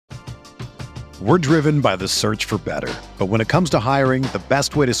We're driven by the search for better. But when it comes to hiring, the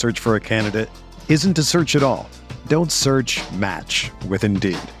best way to search for a candidate isn't to search at all. Don't search, match with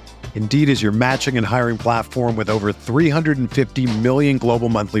Indeed. Indeed is your matching and hiring platform with over 350 million global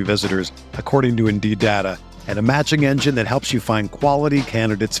monthly visitors, according to Indeed data, and a matching engine that helps you find quality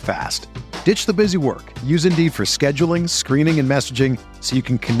candidates fast. Ditch the busy work. Use Indeed for scheduling, screening, and messaging so you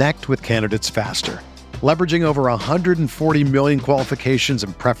can connect with candidates faster. Leveraging over 140 million qualifications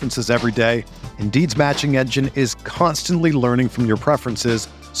and preferences every day, Indeed's matching engine is constantly learning from your preferences,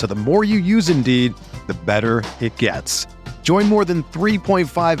 so the more you use Indeed, the better it gets. Join more than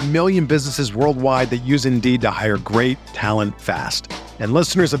 3.5 million businesses worldwide that use Indeed to hire great talent fast. And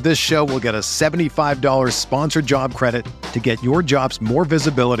listeners of this show will get a $75 sponsored job credit to get your jobs more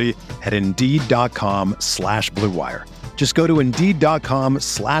visibility at Indeed.com/Blue Wire. Just go to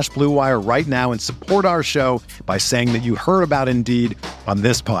Indeed.com/Blue Wire right now and support our show by saying that you heard about Indeed on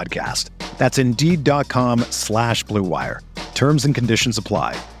this podcast. That's Indeed.com/Blue Wire. Terms and conditions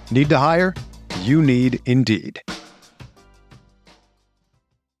apply. Need to hire? You need Indeed.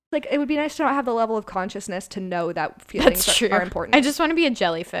 Like, it would be nice to not have the level of consciousness to know that feelings are important. I just want to be a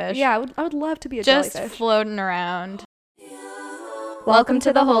jellyfish. Yeah, I would love to be a jellyfish. Just floating around. Welcome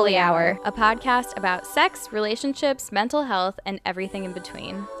to The Holy Hour, a podcast about sex, relationships, mental health, and everything in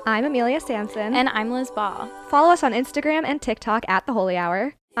between. I'm Amelia Sampson. And I'm Liz Ball. Follow us on Instagram and TikTok at The Holy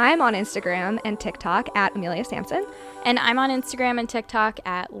Hour. I'm on Instagram and TikTok at Amelia Sampson. And I'm on Instagram and TikTok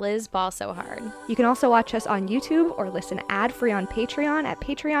at Liz Ball So Hard. You can also watch us on YouTube or listen ad-free on Patreon at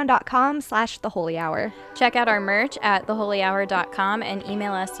patreon.com/The Holy Hour. Check out our merch at theholyhour.com and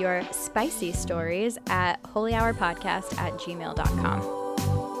email us your spicy stories at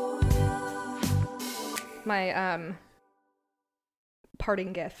holyhourpodcast@gmail.com. My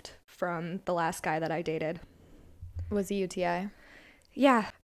parting gift from the last guy that I dated was a UTI. Yeah.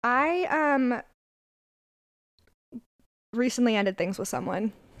 I recently ended things with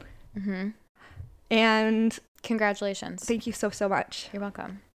someone. Mm-hmm. And congratulations. Thank you so much. You're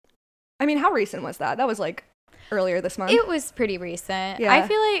welcome. I mean, how recent was that? That was like earlier this month. It was pretty recent. Yeah. I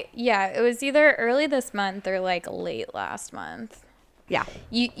feel like, it was either early this month or like late last month. Yeah.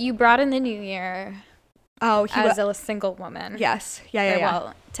 You brought in the new year. Oh, as a single woman. Yes. Yeah.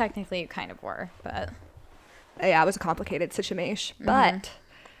 Well, technically you kind of were, but yeah, it was a complicated situation. Mm-hmm. But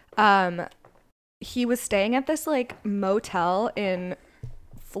he was staying at this like motel in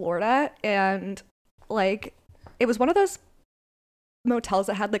Florida, and like it was one of those motels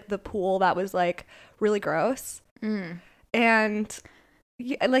that had like the pool that was like really gross. And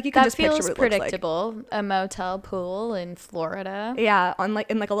like you can just picture what it predictable. Looks like. A motel pool in Florida. Yeah, on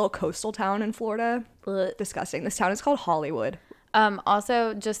like in like a little coastal town in Florida. Blech. Disgusting. This town is called Hollywood.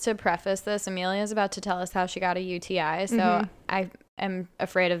 Also, just to preface this, Amelia is about to tell us how she got a UTI, so I am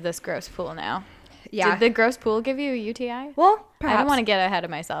afraid of this gross pool now. Yeah. Did the gross pool give you a UTI? Well, perhaps. I don't want to get ahead of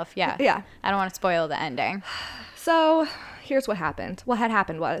myself. Yeah. Yeah. I don't want to spoil the ending. So here's what happened. What had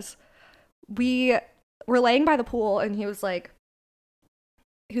happened was we were laying by the pool, and he was like,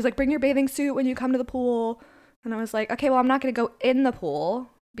 bring your bathing suit when you come to the pool. And I was like, okay, well, I'm not going to go in the pool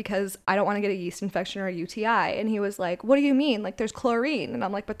because I don't want to get a yeast infection or a UTI. And he was like, what do you mean? Like, there's chlorine. And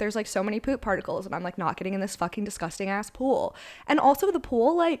I'm like, but there's like so many poop particles. And I'm like, not getting in this fucking disgusting ass pool. And also the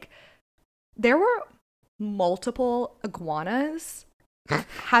pool, like, there were multiple iguanas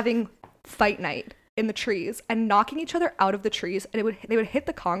having fight night in the trees and knocking each other out of the trees. And they would hit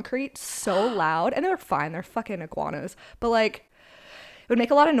the concrete so loud. And they were fine. They're fucking iguanas. But like, it would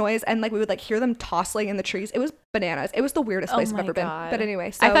make a lot of noise, and like we would like hear them tossing in the trees. It was bananas. It was the weirdest place I've ever been. But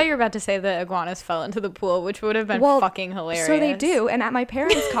anyway, so I thought you were about to say the iguanas fell into the pool, which would have been fucking hilarious. So they do. And at my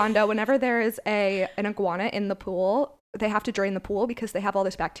parents' condo, whenever there is an iguana in the pool, they have to drain the pool because they have all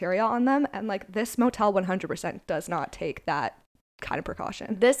this bacteria on them. And like this motel 100% does not take that kind of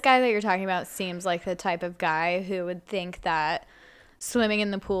precaution. This guy that you're talking about seems like the type of guy who would think that swimming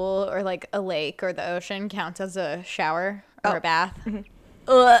in the pool or like a lake or the ocean counts as a shower or a bath. Mm-hmm.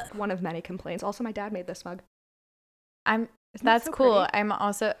 One of many complaints. Also, my dad made this mug. That's so cool. Pretty? I'm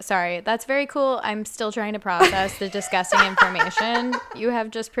also sorry. That's very cool. I'm still trying to process the disgusting information you have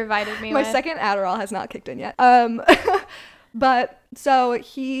just provided me with. My second Adderall has not kicked in yet. But so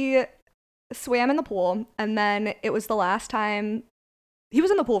he swam in the pool, and then it was the last time he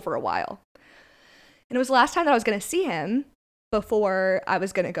was in the pool for a while, and it was the last time that I was going to see him before I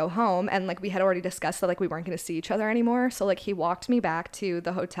was going to go home. And like we had already discussed that like we weren't going to see each other anymore. So like he walked me back to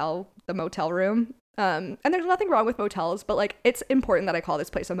the motel room. And there's nothing wrong with motels, but like it's important that I call this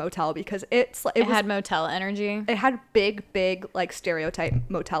place a motel because it had motel energy. It had big like stereotype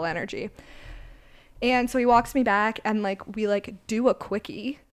motel energy. And so he walks me back, and like we like do a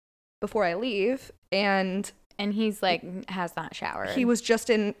quickie, before I leave, and he's like has not showered. he was just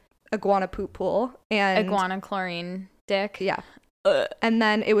in iguana poop pool and iguana chlorine dick. Yeah. And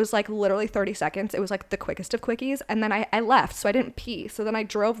then it was like literally 30 seconds. It was like the quickest of quickies. And then I left, so I didn't pee. So then I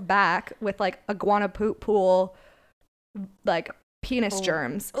drove back with like iguana poop pool, like penis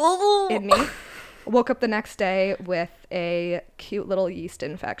germs in me. Woke up the next day with a cute little yeast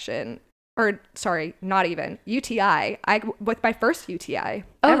infection. Or sorry, not even UTI. With my first UTI.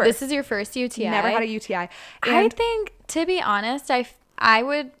 Oh, ever. this is your first UTI? Never had a UTI. I think, to be honest, I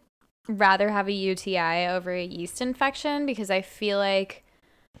would rather have a UTI over a yeast infection because I feel like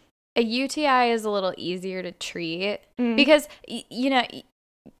a UTI is a little easier to treat because you know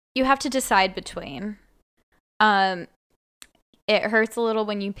you have to decide between it hurts a little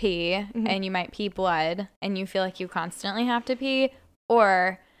when you pee and you might pee blood and you feel like you constantly have to pee,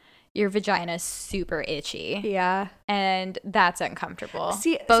 or your vagina is super itchy. Yeah. And that's uncomfortable.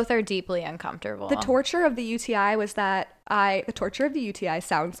 See, both are deeply uncomfortable. The torture of the UTI was that the torture of the UTI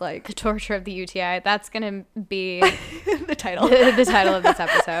sounds like the torture of the UTI. That's going to be the title. The title of this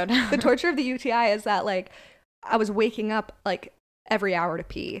episode. The torture of the UTI is that like I was waking up like every hour to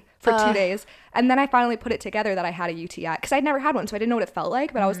pee for 2 days. And then I finally put it together that I had a UTI because I'd never had one. So I didn't know what it felt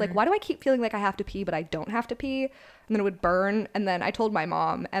like. But I was like, why do I keep feeling like I have to pee, but I don't have to pee? And then it would burn. And then I told my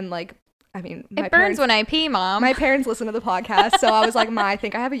mom, and like, I mean, it burns when I pee, Mom. My parents listen to the podcast. So I was like, Ma, I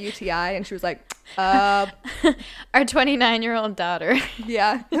think I have a UTI. And she was like, Our 29-year-old daughter.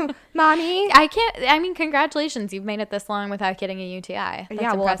 Yeah. Mommy. I mean, congratulations. You've made it this long without getting a UTI. That's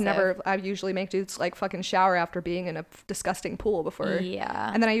yeah, well, impressive. I usually make dudes like fucking shower after being in a disgusting pool before.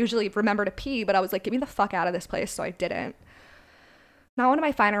 Yeah. And then I usually remember to pee, but I was like, get me the fuck out of this place. So I didn't. Not one of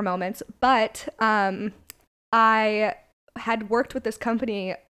my finer moments, but I had worked with this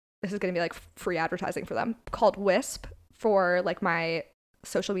company. This is going to be like free advertising for them, called Wisp, for like my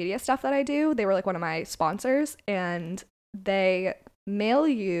social media stuff that I do. They were like one of my sponsors, and they mail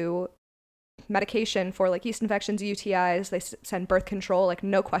you medication for like yeast infections, UTIs. They send birth control, like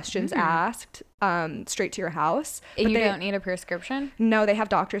no questions asked, straight to your house. And but you they don't need a prescription? No, they have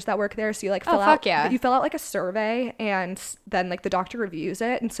doctors that work there. So you like fill out, yeah. You fill out like a survey, and then like the doctor reviews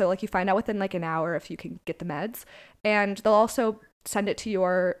it. And so like you find out within like an hour if you can get the meds, and they'll also send it to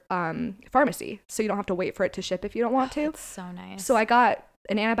your pharmacy. So you don't have to wait for it to ship if you don't want to. That's so nice. So I got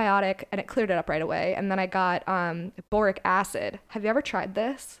an antibiotic and it cleared it up right away. And then I got boric acid. Have you ever tried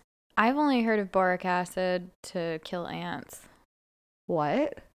this? I've only heard of boric acid to kill ants.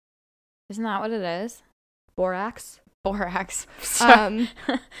 What? Isn't that what it is? Borax? Borax.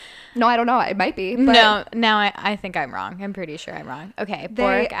 No, I don't know. It might be. But no, I think I'm wrong. I'm pretty sure I'm wrong. Okay,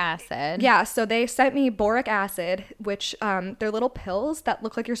 boric acid. Yeah, so they sent me boric acid, which they're little pills that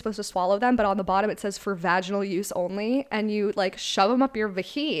look like you're supposed to swallow them, but on the bottom it says for vaginal use only, and you like shove them up your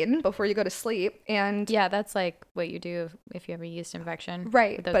vagine before you go to sleep. And yeah, that's like what you do if you have a yeast infection,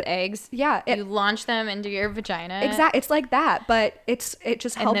 right? With those but eggs, yeah, you launch them into your vagina. Exactly, it's like that, but it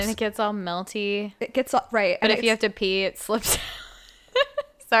just helps. And then it gets all melty. It gets all, right, but if you have to pee, it slips.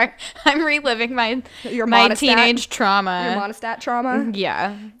 Sorry, I'm reliving my teenage trauma. Your monostat trauma?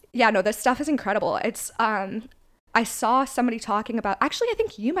 Yeah. Yeah, no, this stuff is incredible. It's, I saw somebody talking about, actually, I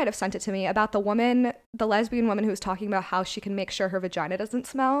think you might have sent it to me, about the lesbian woman who was talking about how she can make sure her vagina doesn't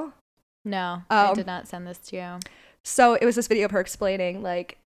smell. No, I did not send this to you. So it was this video of her explaining,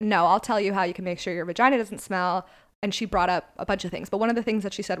 like, no, I'll tell you how you can make sure your vagina doesn't smell. And she brought up a bunch of things. But one of the things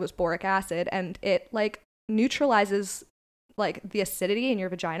that she said was boric acid, and it, like, neutralizes like the acidity in your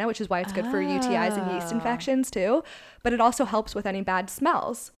vagina, which is why it's good for UTIs and yeast infections too, but it also helps with any bad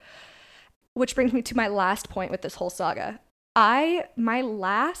smells. Which brings me to my last point with this whole saga. This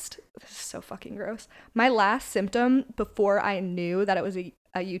is so fucking gross. My last symptom before I knew that it was a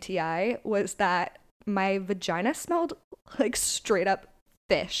UTI was that my vagina smelled like straight up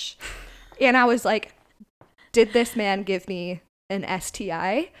fish. And I was like, did this man give me an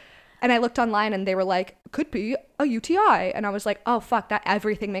STI? And I looked online and they were like, could be a UTI. And I was like, oh, fuck, that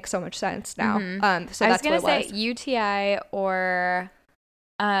everything makes so much sense now. So that's what it was. I was going to say UTI or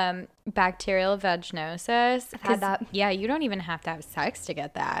bacterial vaginosis. I've had that. Yeah, you don't even have to have sex to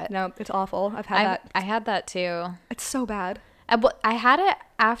get that. No, it's awful. I've had that. I had that too. It's so bad. I had it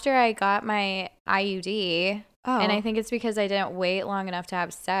after I got my IUD. Oh. And I think it's because I didn't wait long enough to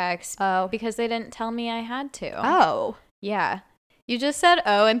have sex. Oh. Because they didn't tell me I had to. Oh. Yeah. You just said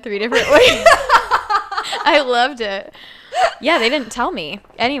 "oh" in 3 different ways. I loved it. Yeah, they didn't tell me.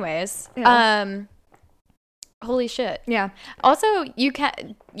 Anyways, yeah. Holy shit. Yeah. Also, you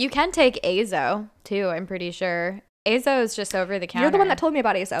can take Azo too. I'm pretty sure. Azo is just over the counter. You're the one that told me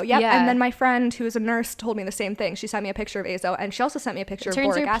about Azo. Yep. Yeah. And then my friend who is a nurse told me the same thing. She sent me a picture of Azo, and she also sent me a picture of turns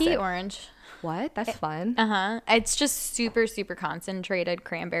boric your acid. pee orange. What? That's fun. It's just super, super concentrated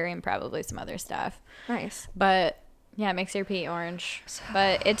cranberry and probably some other stuff. Nice. But yeah, it makes your pee orange.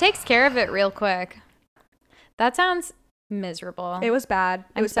 But it takes care of it real quick. That sounds miserable. It was bad.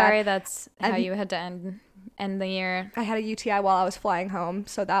 I'm sorry that's how you had to end the year. I had a UTI while I was flying home,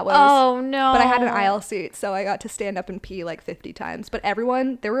 so that was... Oh, no. But I had an IL suit, so I got to stand up and pee like 50 times. But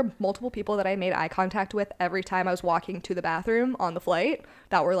there were multiple people that I made eye contact with every time I was walking to the bathroom on the flight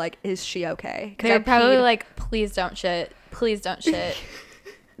that were like, is she okay? They were probably like, please don't shit. Please don't shit.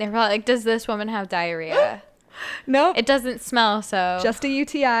 They were probably like, does this woman have diarrhea? No. It doesn't smell, so... Just a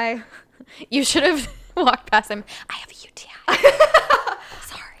UTI. You should have walked past him. I have a UTI.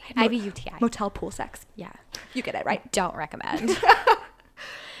 Sorry. I have a UTI. Motel Pool Sex. Yeah. You get it, right? Don't recommend.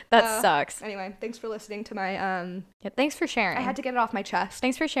 That sucks. Anyway, thanks for listening to my... Yeah, thanks for sharing. I had to get it off my chest.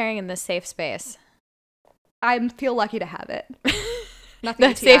 Thanks for sharing in this safe space. I feel lucky to have it. Nothing the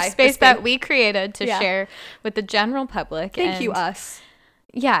UTI. Safe space that we created to share with the general public. Thank you, us.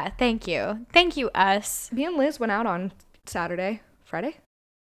 Yeah, thank you. Thank you, us. Me and Liz went out on Friday?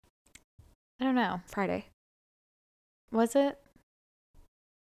 I don't know. Friday. Was it?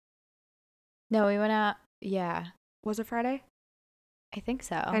 No, we went out. Yeah. Was it Friday? I think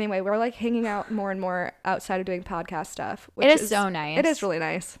so. Anyway, we're like hanging out more and more outside of doing podcast stuff. Which it is so nice. It is really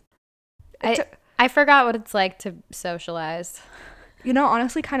nice. I forgot what it's like to socialize. You know,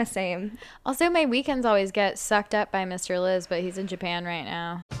 honestly, kind of same. Also, my weekends always get sucked up by Mr. Liz, but he's in Japan right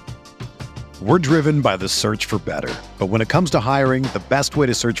now. We're driven by the search for better. But when it comes to hiring, the best way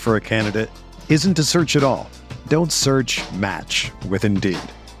to search for a candidate isn't to search at all. Don't search, match with Indeed.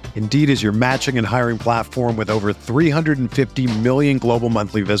 Indeed is your matching and hiring platform with over 350 million global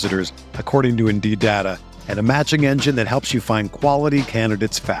monthly visitors, according to Indeed data, and a matching engine that helps you find quality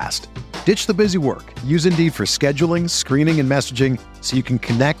candidates fast. Ditch the busy work. Use Indeed for scheduling, screening, and messaging so you can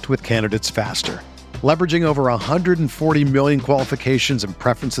connect with candidates faster. Leveraging over 140 million qualifications and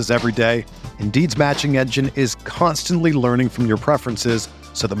preferences every day, Indeed's matching engine is constantly learning from your preferences,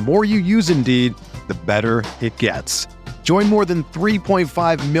 so the more you use Indeed, the better it gets. Join more than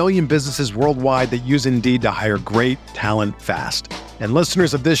 3.5 million businesses worldwide that use Indeed to hire great talent fast. And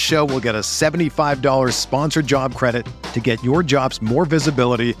listeners of this show will get a $75 sponsored job credit to get your jobs more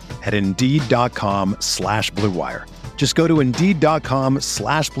visibility at Indeed.com/Blue Wire. Just go to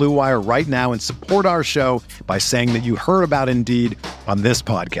Indeed.com/Blue Wire right now and support our show by saying that you heard about Indeed on this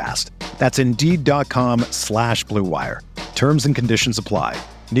podcast. That's Indeed.com/Blue Wire. Terms and conditions apply.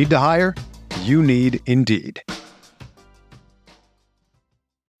 Need to hire? You need Indeed.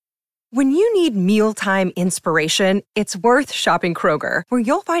 When you need mealtime inspiration, it's worth shopping Kroger, where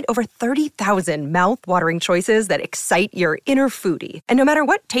you'll find over 30,000 mouth-watering choices that excite your inner foodie. And no matter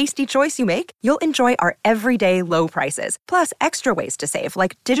what tasty choice you make, you'll enjoy our everyday low prices, plus extra ways to save,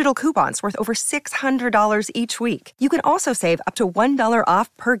 like digital coupons worth over $600 each week. You can also save up to $1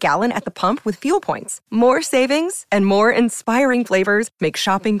 off per gallon at the pump with fuel points. More savings and more inspiring flavors make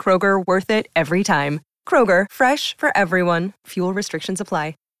shopping Kroger worth it every time. Kroger, fresh for everyone. Fuel restrictions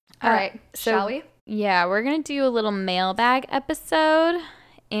apply. All right, shall we? Yeah, we're going to do a little mailbag episode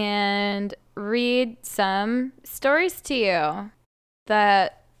and read some stories to you.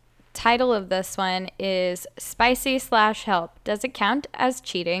 The title of this one is Spicy/Help. Does it count as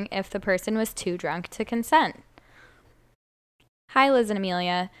cheating if the person was too drunk to consent? Hi, Liz and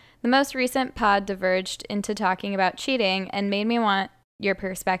Amelia. The most recent pod diverged into talking about cheating and made me want your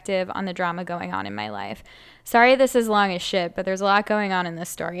perspective on the drama going on in my life. Sorry this is long as shit, but there's a lot going on in this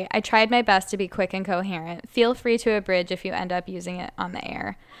story. I tried my best to be quick and coherent. Feel free to abridge if you end up using it on the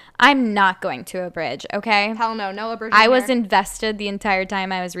air. I'm not going to abridge, okay? Hell no, no abridging. I was invested the entire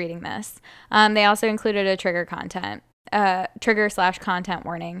time I was reading this. They also included a trigger/content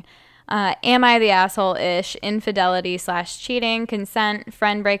warning. Am I the asshole-ish? Infidelity/cheating, consent,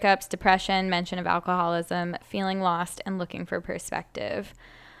 friend breakups, depression, mention of alcoholism, feeling lost, and looking for perspective.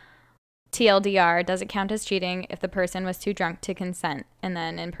 TLDR, does it count as cheating if the person was too drunk to consent? And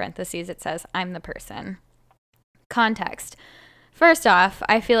then in parentheses it says, I'm the person. Context. First off,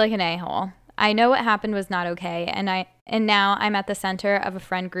 I feel like an a-hole. I know what happened was not okay, and now I'm at the center of a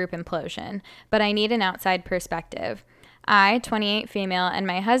friend group implosion, but I need an outside perspective. I, 28 female, and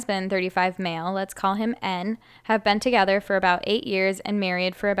my husband, 35 male, let's call him N, have been together for about 8 years and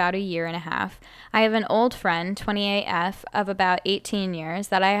married for about a year and a half. I have an old friend, 28F, of about 18 years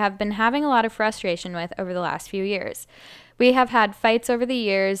that I have been having a lot of frustration with over the last few years. We have had fights over the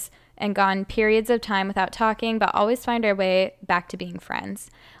years, and gone periods of time without talking, but always find our way back to being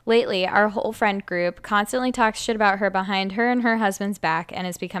friends. Lately, our whole friend group constantly talks shit about her behind her and her husband's back and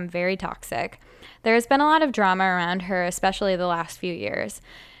has become very toxic. There has been a lot of drama around her, especially the last few years.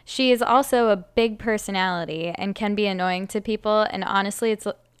 She is also a big personality and can be annoying to people, and honestly is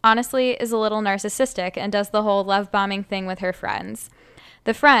a little narcissistic and does the whole love bombing thing with her friends.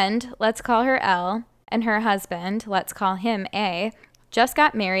 The friend, let's call her L, and her husband, let's call him A, just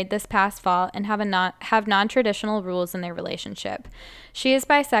got married this past fall and have non-traditional rules in their relationship. She is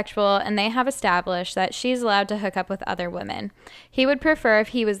bisexual, and they have established that she's allowed to hook up with other women. He would prefer if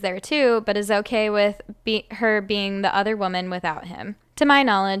he was there too, but is okay with her being the other woman without him. To my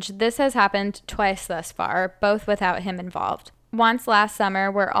knowledge, this has happened twice thus far, both without him involved. Once last summer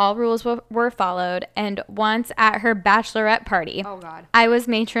where all rules were followed, and once at her bachelorette party. Oh, God. I was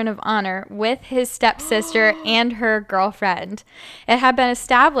matron of honor with his stepsister and her girlfriend. It had been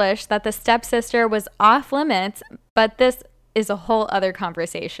established that the stepsister was off limits, but this is a whole other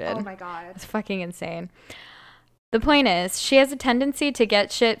conversation. Oh, my God. It's fucking insane. The point is, she has a tendency to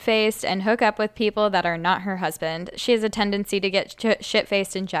get shit-faced and hook up with people that are not her husband. She has a tendency to get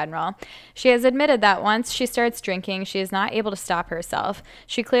shit-faced in general. She has admitted that once she starts drinking, she is not able to stop herself.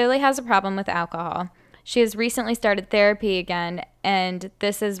 She clearly has a problem with alcohol. She has recently started therapy again, and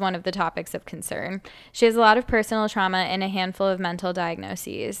this is one of the topics of concern. She has a lot of personal trauma and a handful of mental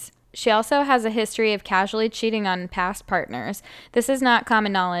diagnoses. She also has a history of casually cheating on past partners. This is not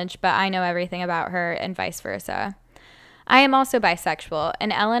common knowledge, but I know everything about her and vice versa. I am also bisexual,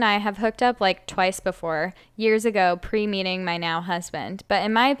 and Elle and I have hooked up like twice before, years ago, pre-meeting my now husband. But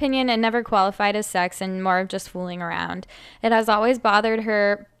in my opinion, it never qualified as sex and more of just fooling around. It has always bothered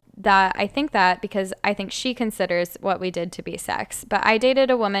her because I think she considers what we did to be sex. But I dated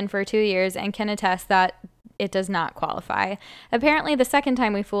a woman for 2 years and can attest that it does not qualify. Apparently, the second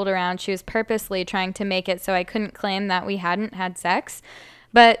time we fooled around, she was purposely trying to make it so I couldn't claim that we hadn't had sex.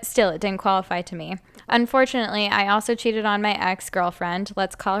 But still, it didn't qualify to me. Unfortunately, I also cheated on my ex-girlfriend,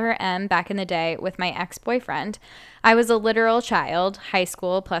 let's call her M, back in the day, with my ex-boyfriend. I was a literal child, high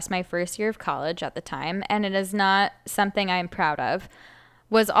school, plus my first year of college at the time, and it is not something I am proud of.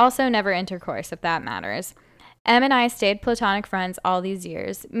 Was also never intercourse, if that matters. M and I stayed platonic friends all these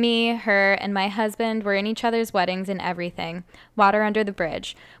years. Me, her, and my husband were in each other's weddings and everything. Water under the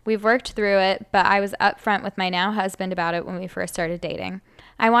bridge. We've worked through it, but I was upfront with my now husband about it when we first started dating.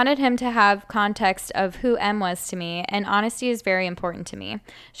 I wanted him to have context of who M was to me, and honesty is very important to me.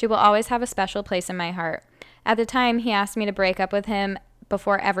 She will always have a special place in my heart. At the time, he asked me to break up with him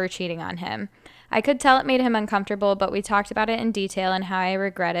before ever cheating on him. I could tell it made him uncomfortable, but we talked about it in detail and how I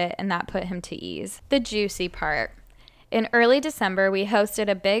regret it, and that put him to ease. The juicy part. In early December, we hosted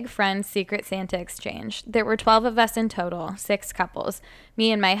a big Friends Secret Santa exchange. There were 12 of us in total, 6 couples.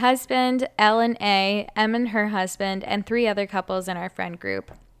 Me and my husband, Elle and A, M and her husband, and 3 other couples in our friend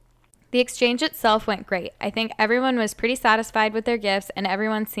group. The exchange itself went great. I think everyone was pretty satisfied with their gifts and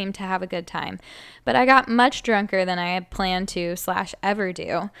everyone seemed to have a good time. But I got much drunker than I had planned to / ever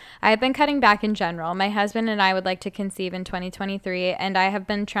do. I have been cutting back in general. My husband and I would like to conceive in 2023, and I have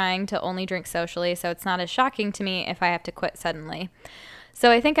been trying to only drink socially, so it's not as shocking to me if I have to quit suddenly. So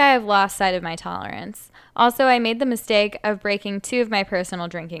I think I have lost sight of my tolerance. Also, I made the mistake of breaking 2 of my personal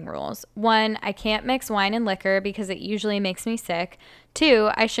drinking rules. 1, I can't mix wine and liquor because it usually makes me sick. 2,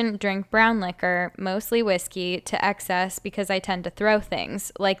 I shouldn't drink brown liquor, mostly whiskey, to excess because I tend to throw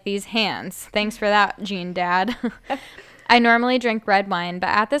things, like these hands. Thanks for that, Gene Dad. I normally drink red wine, but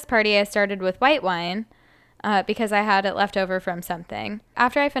at this party I started with white wine, because I had it left over from something.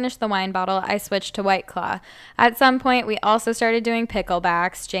 After I finished the wine bottle, I switched to White Claw. At some point, we also started doing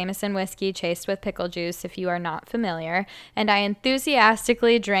picklebacks, Jameson whiskey chased with pickle juice, if you are not familiar, and I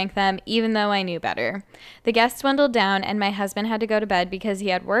enthusiastically drank them even though I knew better. The guests dwindled down, and my husband had to go to bed because he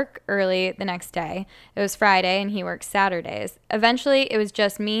had work early the next day. It was Friday, and he works Saturdays. Eventually, it was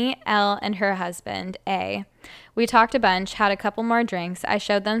just me, Elle, and her husband, A. We talked a bunch, had a couple more drinks. I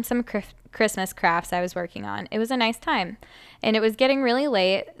showed them some Christmas crafts I was working on. It was a nice time. And it was getting really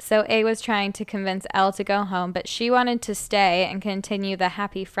late, so A was trying to convince Elle to go home, but she wanted to stay and continue the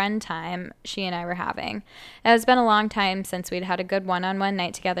happy friend time she and I were having. It has been a long time since we'd had a good one-on-one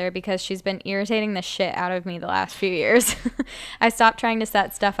night together because she's been irritating the shit out of me the last few years. I stopped trying to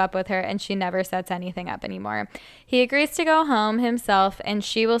set stuff up with her, and she never sets anything up anymore. He agrees to go home himself, and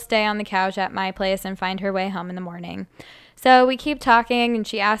she will stay on the couch at my place and find her way home in the morning. So we keep talking, and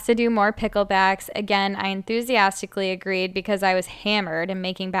she asked to do more picklebacks. Again, I enthusiastically agreed because I was hammered and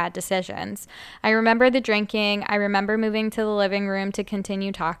making bad decisions. I remember the drinking. I remember moving to the living room to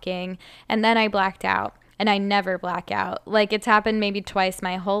continue talking, and then I blacked out. and I never black out. Like, it's happened maybe twice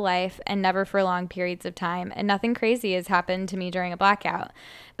my whole life and never for long periods of time, and nothing crazy has happened to me during a blackout.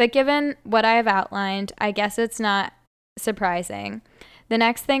 But given what I have outlined, I guess it's not surprising. The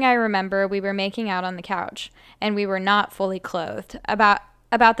next thing I remember, we were making out on the couch, and we were not fully clothed.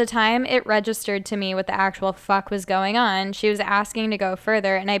 About the time it registered to me what the actual fuck was going on, she was asking to go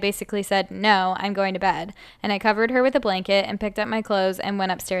further, and I basically said, no, I'm going to bed. And I covered her with a blanket and picked up my clothes and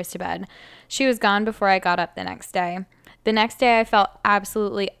went upstairs to bed. She was gone before I got up the next day. The next day, I felt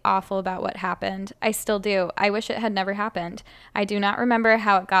absolutely awful about what happened. I still do. I wish it had never happened. I do not remember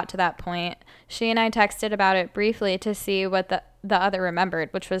how it got to that point. She and I texted about it briefly to see what the other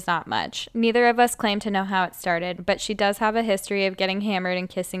remembered, which was not much. Neither of us claim to know how it started, but she does have a history of getting hammered and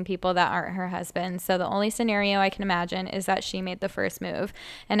kissing people that aren't her husband, so the only scenario I can imagine is that she made the first move,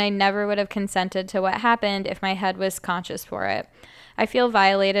 and I never would have consented to what happened if my head was conscious for it. I feel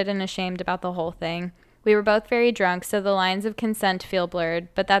violated and ashamed about the whole thing. We were both very drunk, so the lines of consent feel blurred,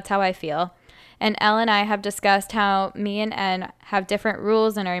 but that's how I feel. And Elle and I have discussed how me and N have different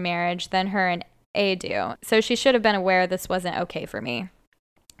rules in our marriage than her and A do, so she should have been aware this wasn't okay for me.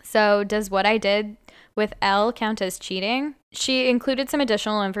 So does what I did with Elle count as cheating? She included some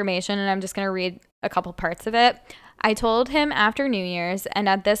additional information, and I'm just going to read a couple parts of it. I told him after New Year's, and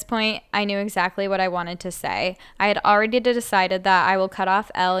at this point, I knew exactly what I wanted to say. I had already decided that I will cut off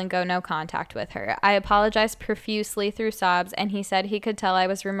Elle and go no contact with her. I apologized profusely through sobs, and he said he could tell I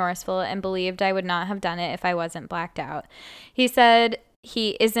was remorseful and believed I would not have done it if I wasn't blacked out. He said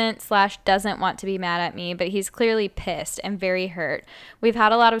he isn't/doesn't want to be mad at me, but he's clearly pissed and very hurt. We've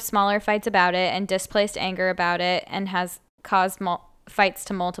had a lot of smaller fights about it and displaced anger about it, and has caused fights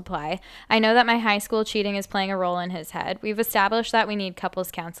to multiply. I know that my high school cheating is playing a role in his head. We've established that we need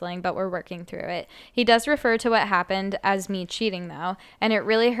couples counseling, but we're working through it. He does refer to what happened as me cheating, though, and it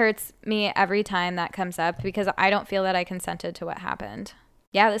really hurts me every time that comes up because I don't feel that I consented to what happened.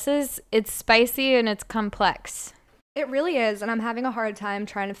 Yeah, it's spicy and it's complex. It really is, and I'm having a hard time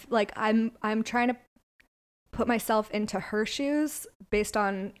trying to, I'm trying to put myself into her shoes based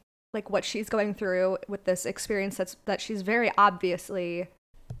on like what she's going through with this experience that she's very obviously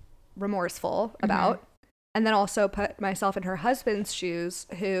remorseful about. And then also put myself in her husband's shoes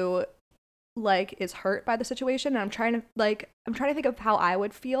who like is hurt by the situation. And I'm trying to think of how I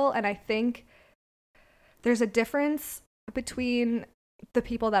would feel. And I think there's a difference between the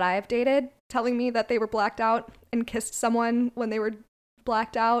people that I have dated telling me that they were blacked out and kissed someone when they were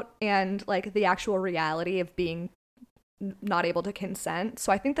blacked out and like the actual reality of being not able to consent.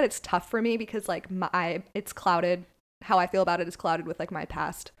 So I think that it's tough for me because like it's clouded, how I feel about it is clouded with like my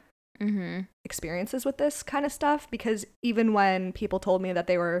past experiences with this kind of stuff, because even when people told me that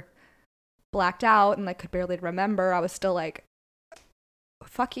they were blacked out and like could barely remember, I was still like,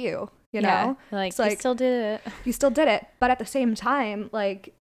 fuck you, you know? Like, it's like, you still did it. You still did it. But at the same time,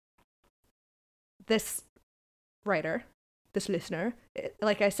 like this writer, this listener,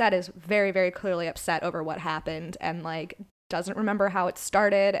 like I said, is very, very clearly upset over what happened and like doesn't remember how it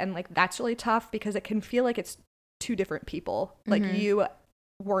started. And like that's really tough because it can feel like it's two different people. Like you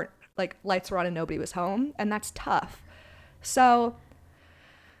weren't, like lights were on and nobody was home, and that's tough. So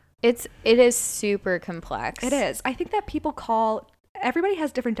it is super complex. It is. I think that everybody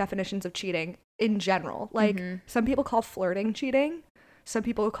has different definitions of cheating in general. Like some people call flirting cheating. Some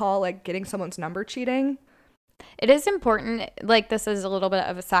people call like getting someone's number cheating. It is important, like this is a little bit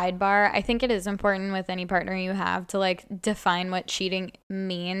of a sidebar. I think it is important with any partner you have to like define what cheating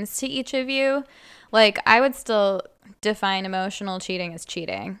means to each of you. Like I would still define emotional cheating as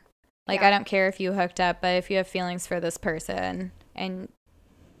cheating. Like I don't care if you hooked up, but if you have feelings for this person, and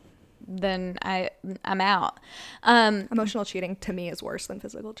then I'm out. Emotional cheating to me is worse than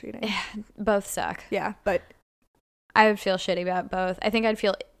physical cheating. Yeah, both suck. Yeah, but I would feel shitty about both. I think I'd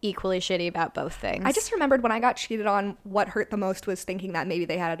feel equally shitty about both things. I just remembered when I got cheated on, what hurt the most was thinking that maybe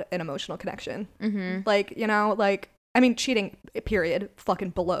they had an emotional connection. Like, you know, like, I mean, cheating, period,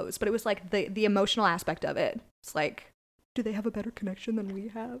 fucking blows. But it was like the emotional aspect of it. It's like, do they have a better connection than we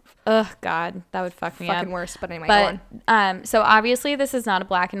have? Ugh, God, that would fuck me up. Fucking worse, but anyway, go on. So obviously this is not a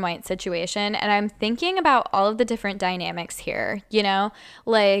black and white situation. And I'm thinking about all of the different dynamics here, you know?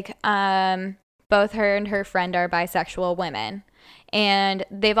 Like, both her and her friend are bisexual women, and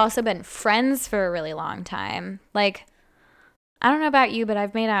they've also been friends for a really long time. Like, I don't know about you, but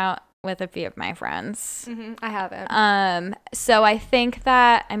I've made out with a few of my friends. I haven't. So I think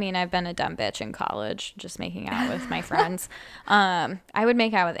that, I mean, I've been a dumb bitch in college, just making out with my friends. I would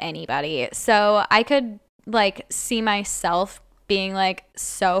make out with anybody. So I could like see myself being like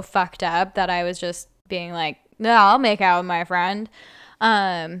so fucked up that I was just being like, no, I'll make out with my friend.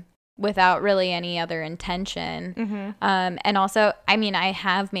 without really any other intention. And also, I mean, I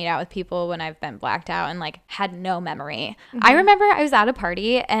have made out with people when I've been blacked out and like had no memory. I remember I was at a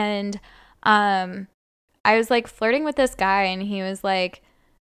party and I was like flirting with this guy and he was like,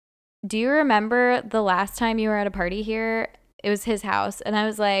 do you remember the last time you were at a party here? It was his house. And I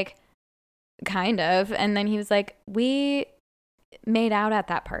was like, kind of. And then he was like, we made out at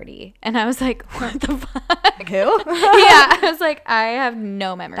that party. And I was like, what the fuck? Who? Yeah, I was like, I have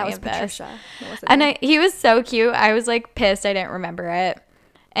no memory That was of this. Patricia. And he was so cute. I was like pissed I didn't remember it.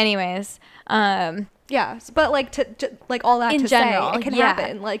 Anyways, yeah, but like to like all that in to general, say, it can yeah.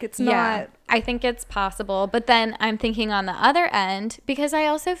 happen. Like it's yeah, not. I think it's possible. But then I'm thinking on the other end, because I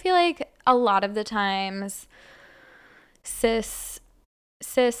also feel like a lot of the times cis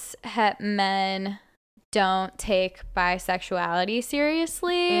het men don't take bisexuality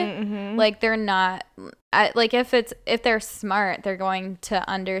seriously. Like they're not like if they're smart, they're going to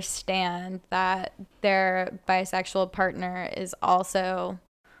understand that their bisexual partner is also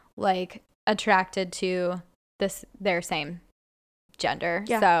like attracted to their same gender.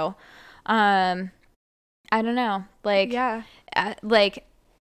 Yeah. So I don't know, like like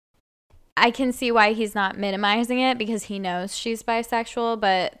I can see why he's not minimizing it because he knows she's bisexual,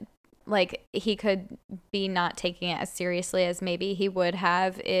 but like he could be not taking it as seriously as maybe he would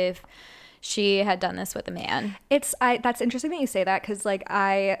have if she had done this with a man. That's interesting that you say that because like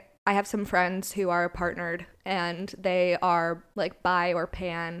I have some friends who are partnered and they are like bi or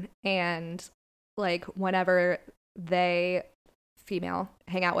pan, and like whenever they female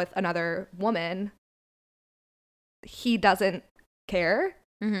hang out with another woman, he doesn't care.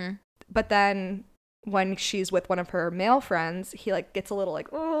 But then when she's with one of her male friends, he like gets a little like,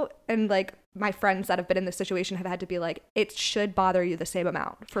 oh, and like my friends that have been in this situation have had to be like, it should bother you the same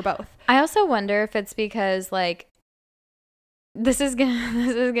amount for both. I also wonder if it's because like this is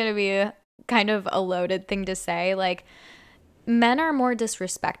gonna be a kind of a loaded thing to say. Like men are more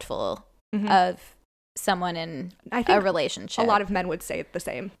disrespectful of someone in a relationship. A lot of men would say the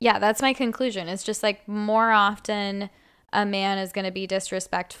same. Yeah, that's my conclusion. It's just like more often a man is going to be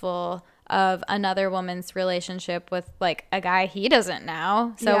disrespectful of another woman's relationship with like a guy he doesn't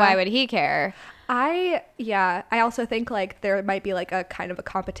know. So why would he care? I also think like there might be like a kind of a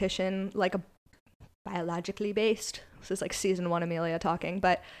competition, like a biologically based. This is like season 1 Amelia talking,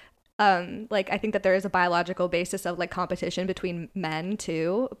 but like I think that there is a biological basis of like competition between men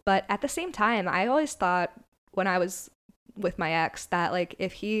too. But at the same time, I always thought when I was with my ex that like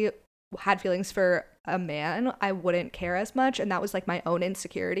if he had feelings for a man, I wouldn't care as much, and that was like my own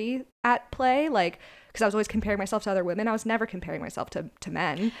insecurity at play, like because I was always comparing myself to other women. I was never comparing myself to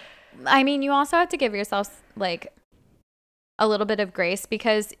men. I mean, you also have to give yourself like a little bit of grace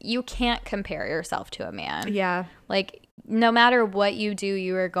because you can't compare yourself to a man. Yeah, like no matter what you do,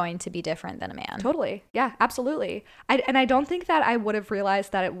 you are going to be different than a man. Totally. Yeah, absolutely. I don't think that I would have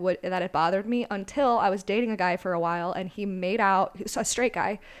realized that it bothered me until I was dating a guy for a while and he made out, a straight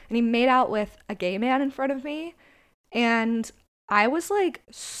guy, and he made out with a gay man in front of me. And I was like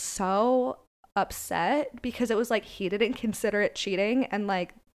so upset because it was like he didn't consider it cheating, and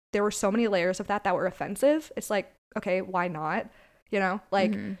like there were so many layers of that were offensive. It's like, okay, why not? You know,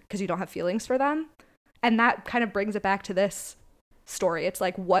 like because you don't have feelings for them. And that kind of brings it back to this story. It's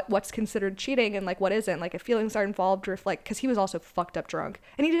like what's considered cheating and like what isn't. Like if feelings are involved, or if like, because he was also fucked up drunk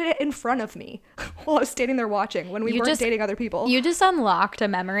and he did it in front of me while I was standing there watching when we weren't dating other people. You just unlocked a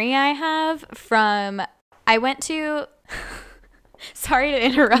memory I have from, I went to, sorry to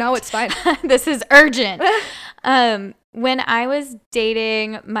interrupt. No, it's fine. This is urgent. When I was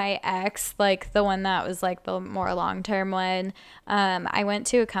dating my ex, like the one that was like the more long-term one, I went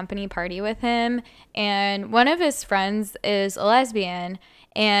to a company party with him, and one of his friends is a lesbian,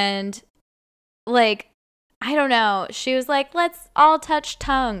 and like, I don't know, she was like, let's all touch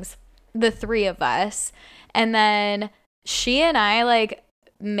tongues, the three of us, and then she and I like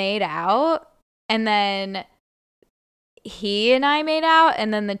made out, and then he and I made out,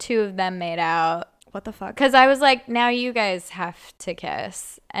 and then the two of them made out. What the fuck? Because I was like, now you guys have to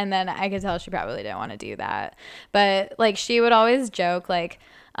kiss. And then I could tell she probably didn't want to do that. But like she would always joke like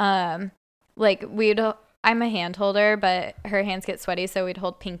I'm a hand holder, but her hands get sweaty, so we'd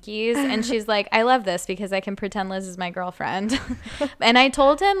hold pinkies. And she's like, I love this because I can pretend Liz is my girlfriend. And I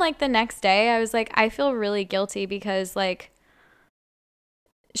told him like the next day, I was like, I feel really guilty because like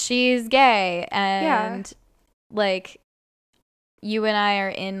she's gay and like you and I are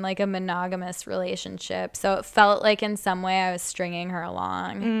in like a monogamous relationship. So it felt like in some way I was stringing her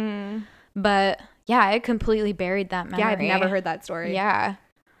along. But yeah, I completely buried that memory. Yeah, I've never heard that story. Yeah.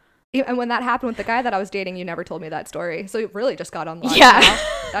 And when that happened with the guy that I was dating, you never told me that story. So it really just got unlocked. Yeah. Now.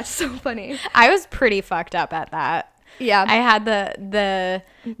 That's so funny. I was pretty fucked up at that. Yeah. I had the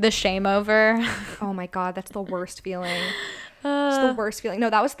shame over. Oh my God, that's the worst feeling. It's the worst feeling. No,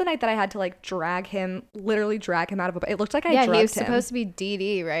 that was the night that I had to like literally drag him out of a bar. It looked like I drugged him. Yeah, he was supposed to be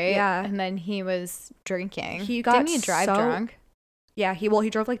DD, right? Yeah. And then he was drinking. Didn't he drive drunk? Yeah, he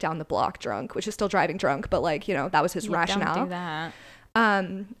drove like down the block drunk, which is still driving drunk, but like, you know, that was his rationale. Don't do that.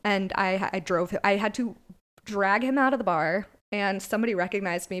 And I drove him. I had to drag him out of the bar, and somebody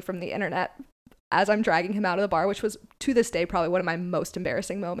recognized me from the internet as I'm dragging him out of the bar, which was to this day probably one of my most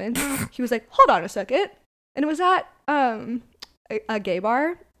embarrassing moments. He was like, "Hold on a second," and it was at a gay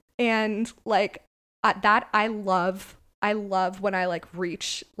bar, and like at that I love when I like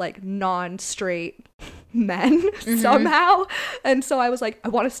reach like non-straight men somehow. And so I was like, I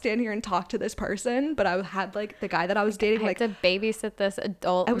want to stand here and talk to this person, but I had like the guy that I was dating, like to babysit this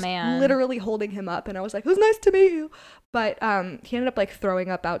adult I was man, literally holding him up, and I was like, it was nice to meet you, but he ended up like throwing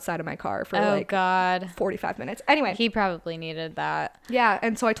up outside of my car for 45 minutes. Anyway, he probably needed that. Yeah.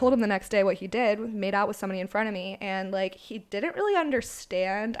 And so I told him the next day what he did, made out with somebody in front of me, and like he didn't really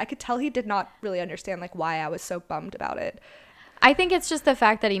understand. I could tell he did not really understand like why I was so bummed about it. I think it's just the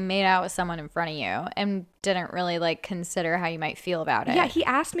fact that he made out with someone in front of you and didn't really like consider how you might feel about it. Yeah, he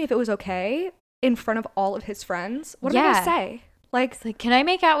asked me if it was okay in front of all of his friends. What am I gonna say? Like, can I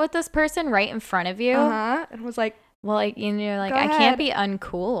make out with this person right in front of you? And I was like, well, like, you know, like, I ahead. can't be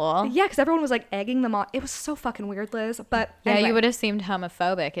uncool. Yeah, because everyone was like egging them on. It was so fucking weird, Liz. But yeah, anyway. you would have seemed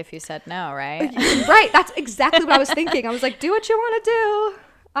homophobic if you said no, right? Right. That's exactly what I was thinking. I was like, do what you want to do.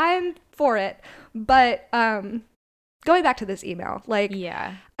 I'm for it. But going back to this email, like,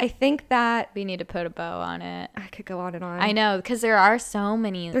 yeah, I think that we need to put a bow on it. I could go on and on. I know, because there are so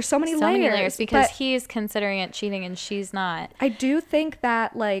many. There's so many layers because he's considering it cheating and she's not. I do think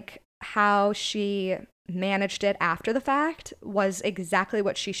that like how she managed it after the fact was exactly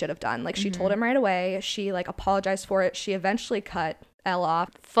what she should have done. Like, she told him right away. She like apologized for it. She eventually cut Elle off.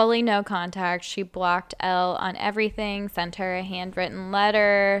 Fully no contact. She blocked Elle on everything, sent her a handwritten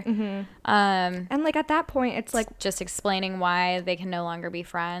letter. And like at that point, it's like just explaining why they can no longer be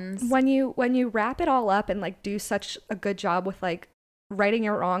friends. When you wrap it all up and like do such a good job with like righting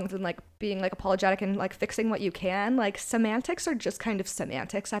your wrongs and like being like apologetic and like fixing what you can, like semantics are just kind of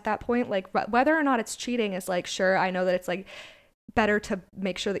semantics at that point. Like whether or not it's cheating is like, sure, I know that it's like better to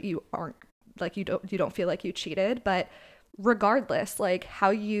make sure that you aren't like you don't feel like you cheated, but regardless, like how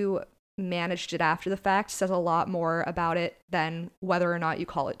you managed it after the fact says a lot more about it than whether or not you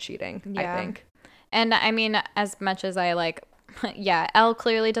call it cheating. I think. And I mean, as much as I like, yeah, Elle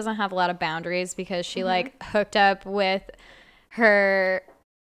clearly doesn't have a lot of boundaries because she like hooked up with her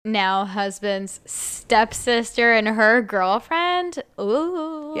now husband's stepsister and her girlfriend.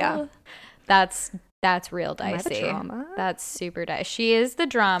 Ooh, yeah, that's real dicey. Drama? That's super dicey. She is the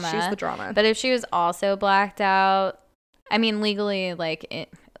drama. She's the drama. But if she was also blacked out, I mean, legally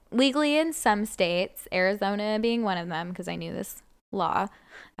in some states, Arizona being one of them, because I knew this law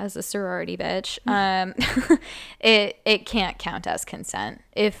as a sorority bitch, it can't count as consent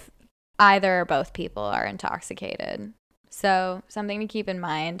if either or both people are intoxicated. So something to keep in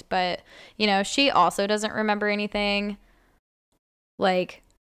mind. But, you know, she also doesn't remember anything, like,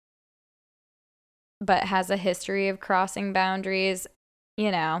 but has a history of crossing boundaries. You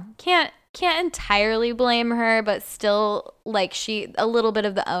know, can't entirely blame her, but still, like, a little bit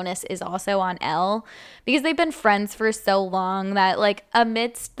of the onus is also on Elle because they've been friends for so long that, like,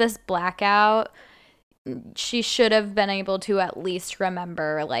 amidst this blackout, she should have been able to at least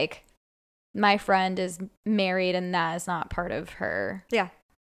remember, like, my friend is married and that is not part of her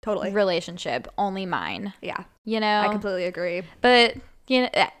relationship, only mine. Yeah. You know? I completely agree. But, you know,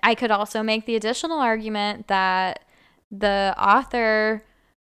 I could also make the additional argument that the author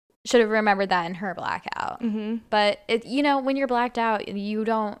should have remembered that in her blackout. But, you know, when you're blacked out, you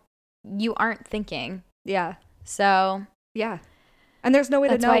aren't thinking. Yeah. So. Yeah. And there's no way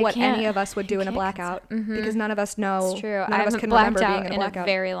to know what any of us would do in a blackout because none of us know. It's true. None I of us haven't can blacked remember out being in a in blackout.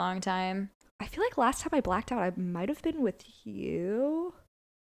 a very long time. I feel like last time I blacked out, I might have been with you.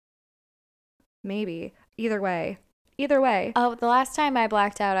 Maybe. Either way. Oh, the last time I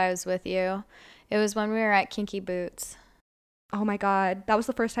blacked out, I was with you. It was when we were at Kinky Boots. Oh my God. That was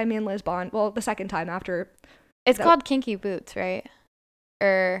the first time me and Liz bond. Well, the second time after. It's called Kinky Boots, right?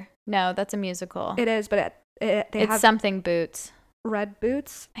 Or no, that's a musical. It is, but it's have something Boots. Red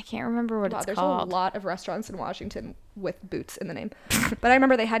Boots. I can't remember what it's there's called. There's a lot of restaurants in Washington with boots in the name. But I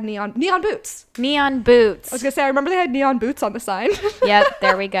remember they had neon boots. Neon boots. I was going to say, I remember they had neon boots on the sign. Yep,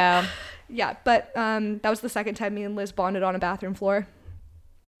 there we go. Yeah, but that was the second time me and Liz bonded on a bathroom floor.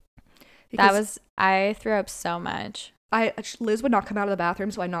 I threw up so much. Liz would not come out of the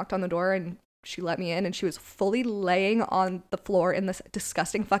bathroom, so I knocked on the door and she let me in, and she was fully laying on the floor in this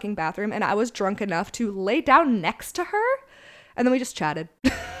disgusting fucking bathroom, and I was drunk enough to lay down next to her, and then we just chatted.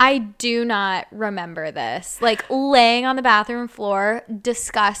 I do not remember this. Like, laying on the bathroom floor,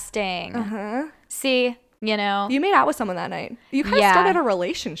 disgusting. Uh-huh. See, you know. You made out with someone that night. You kind of started a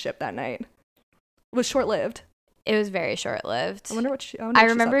relationship that night. It was short-lived. It was very short-lived. I wonder what I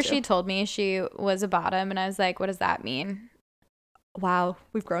remember she told me she was a bottom, and I was like, what does that mean? Wow,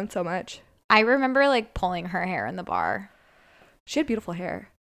 we've grown so much. I remember, like, pulling her hair in the bar. She had beautiful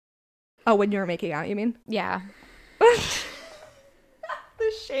hair. Oh, when you were making out, you mean? Yeah.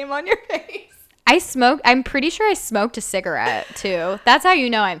 The shame on your face. I'm pretty sure I smoked a cigarette, too. That's how you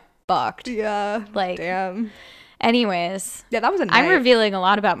know I'm fucked. Yeah. Like, damn. Anyways. Yeah, that was a night. I'm revealing a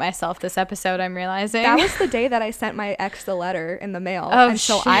lot about myself this episode, I'm realizing. That was the day that I sent my ex the letter in the mail. Oh, and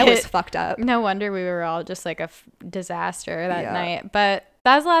so shit. I was fucked up. No wonder we were all just like a disaster that night. But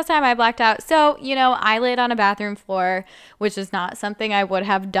that was the last time I blacked out. So, you know, I laid on a bathroom floor, which is not something I would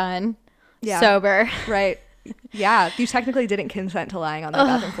have done sober. Right. Yeah. You technically didn't consent to lying on that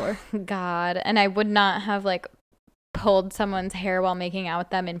bathroom floor. God. And I would not have, like, pulled someone's hair while making out with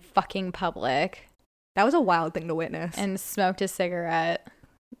them in fucking public. That was a wild thing to witness. And smoked a cigarette.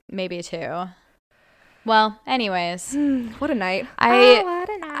 Maybe two. Well, anyways. What a night. What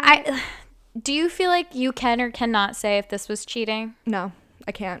a night. Do you feel like you can or cannot say if this was cheating? No,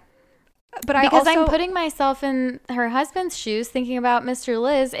 I can't. But I'm putting myself in her husband's shoes, thinking about Mr.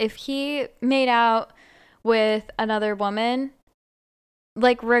 Liz. If he made out with another woman,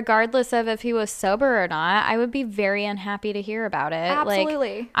 like, regardless of if he was sober or not, I would be very unhappy to hear about it.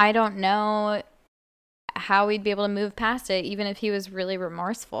 Absolutely. Like, I don't know how we'd be able to move past it, even if he was really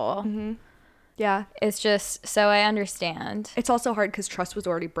remorseful. Mm-hmm. Yeah. It's just, so I understand. It's also hard because trust was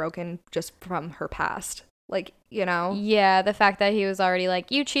already broken just from her past. Like, you know? Yeah, the fact that he was already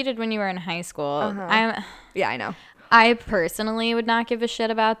like, you cheated when you were in high school. Uh-huh. Yeah, I know. I personally would not give a shit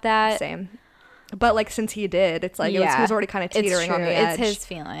about that. Same. But, like, since he did, it's like he was already kind of teetering on the edge. It's his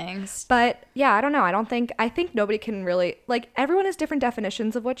feelings. But, yeah, I don't know. I think nobody can really, like, everyone has different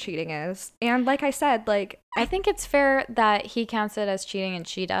definitions of what cheating is. And like I said, like, I think it's fair that he counts it as cheating and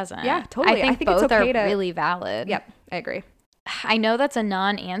she doesn't. Yeah, totally. I think both it's okay are really valid. Yep, I agree. I know that's a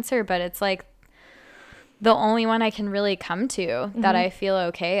non-answer, but it's, like, the only one I can really come to that I feel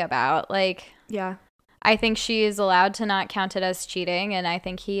okay about. Like, yeah. I think she is allowed to not count it as cheating, and I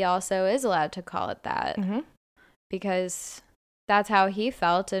think he also is allowed to call it that because that's how he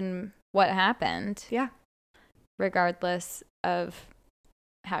felt and what happened. Yeah. Regardless of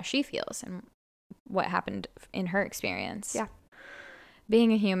how she feels and what happened in her experience. Yeah.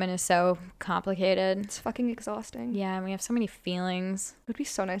 Being a human is so complicated. It's fucking exhausting. Yeah, and we have so many feelings. It would be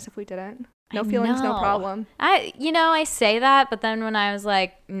so nice if we didn't. No feelings, no problem. I say that, but then when I was,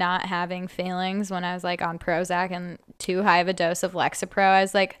 like, not having feelings, when I was, like, on Prozac and too high of a dose of Lexapro, I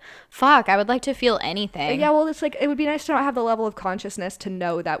was like, fuck, I would like to feel anything. Yeah, well, it's like, it would be nice to not have the level of consciousness to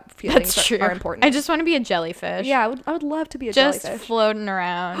know that feelings are important. I just want to be a jellyfish. Yeah, I would love to be a jellyfish. Just floating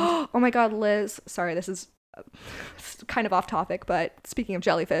around. Oh my God, Liz. Sorry, this is kind of off topic, but speaking of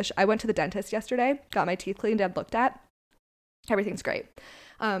jellyfish, I went to the dentist yesterday, got my teeth cleaned and looked at. Everything's great.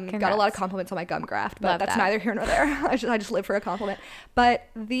 Got a lot of compliments on my gum graft, but that's neither here nor there. I just live for a compliment. But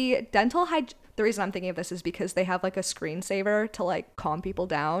the dental hygiene, the reason I'm thinking of this is because they have, like, a screensaver to, like, calm people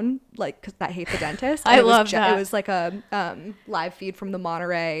down, like, that hate the dentist. I love that. It was like a live feed from the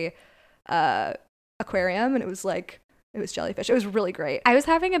Monterey aquarium, and it was jellyfish. It was really great. I was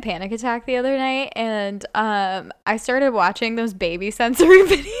having a panic attack the other night, and I started watching those baby sensory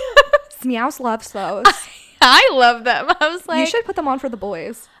videos. Meows loves those. I love them. I was like, you should put them on for the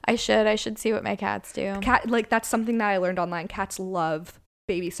boys. I should see what my cats do. That's something that I learned online. Cats love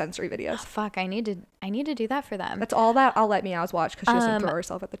baby sensory videos. Oh, fuck, I need to do that for them. That's all that I'll let Meows watch because she doesn't throw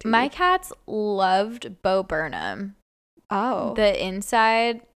herself at the TV. My cats loved Bo Burnham. Oh, the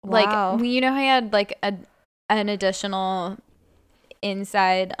inside. Wow. Like, you know how he had, like, an additional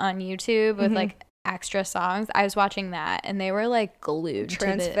inside on YouTube with like extra songs. I was watching that and they were, like, glued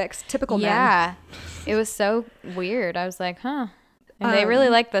transfixed. Typical men. Yeah. It was so weird. I was like, huh. And they really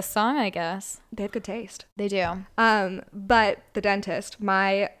like this song, I guess. They have good taste. They do. But the dentist,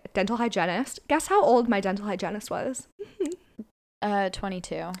 my dental hygienist, guess how old my dental hygienist was?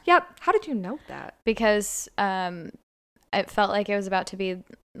 22. Yep. How did you know that? Because it felt like it was about to be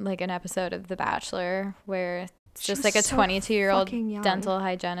like an episode of The Bachelor where It's just like a 22-year-old young. dental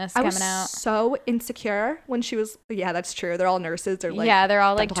hygienist I coming was out. so insecure when she was. Yeah, that's true. They're all nurses. They're like yeah, they're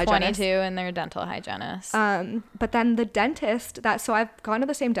all like dental 22 hygienists. and they're dental hygienists. But then the dentist so I've gone to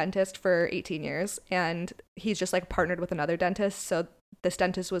the same dentist for 18 years, and he's just like partnered with another dentist. So this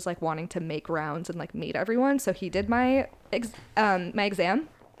dentist was like wanting to make rounds and like meet everyone. So he did my exam.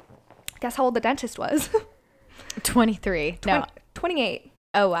 Guess how old the dentist was? 23. No. 28.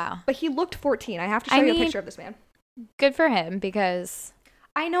 Oh, wow. But he looked 14. I have to show you a picture of this man. Good for him, because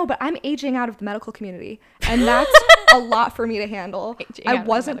I know, but I'm aging out of the medical community, and that's a lot for me to handle. I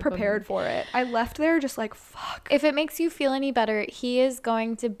wasn't prepared for it. I left there just like, fuck. if it makes you feel any better, he is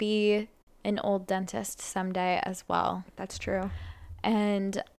going to be an old dentist someday as well. That's true.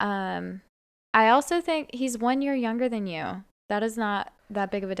 And I also think he's 1 year younger than you. That is not that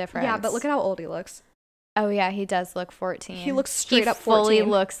big of a difference. Yeah, but look at how old he looks. Oh, yeah, he does look 14. He looks straight up 14. He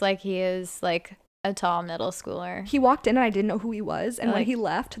fully looks like he is like a tall middle schooler. He walked in and I didn't know who he was. And when Like- he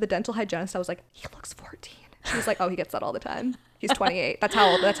left, the dental hygienist, I was like, he looks 14. She was like, oh, he gets that all the time. He's 28. That's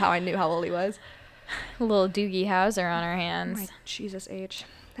how I knew how old he was. A little Doogie Howser on our Oh hands. my Jesus age.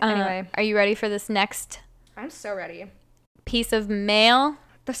 Anyway, Are you ready for this next I'm so ready. piece of mail?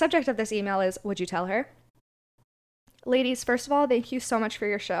 The subject of this email is, would you tell her? Ladies, first of all, thank you so much for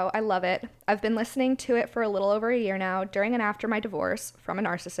your show. I love it. I've been listening to it for a little over a year now, during and after my divorce from a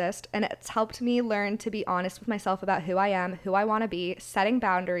narcissist, and it's helped me learn to be honest with myself about who I am, who I want to be, setting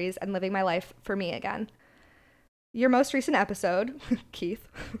boundaries, and living my life for me again. Your most recent episode, Keith,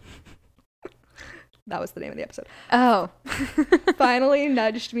 that was the name of the episode, Oh. finally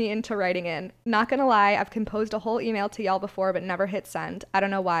nudged me into writing in. Not gonna lie, I've composed a whole email to y'all before but never hit send. I don't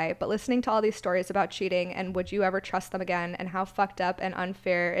know why, but listening to all these stories about cheating and would you ever trust them again, and how fucked up and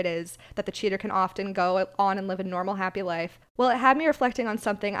unfair it is that the cheater can often go on and live a normal, happy life, well, it had me reflecting on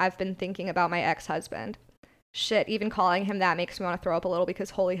something I've been thinking about my ex-husband. Shit, even calling him that makes me want to throw up a little,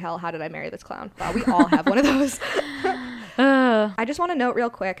 because holy hell, how did I marry this clown? Wow, we all have one of those. I just want to note real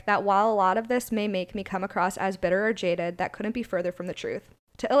quick that while a lot of this may make me come across as bitter or jaded, that couldn't be further from the truth.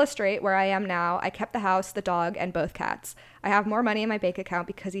 To illustrate where I am now, I kept the house, the dog, and both cats. I have more money in my bank account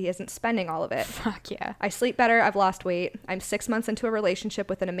because he isn't spending all of it. Fuck yeah. I sleep better, I've lost weight. I'm 6 months into a relationship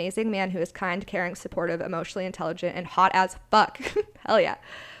with an amazing man who is kind, caring, supportive, emotionally intelligent, and hot as fuck. Hell yeah.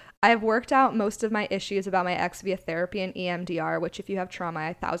 I have worked out most of my issues about my ex via therapy and EMDR, which if you have trauma,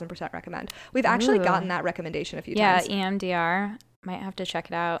 I 1000% recommend. We've actually gotten that recommendation a few times. Yeah, EMDR. Might have to check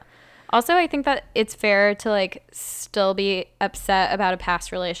it out. Also, I think that it's fair to like still be upset about a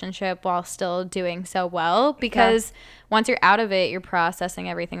past relationship while still doing so well, because once you're out of it, you're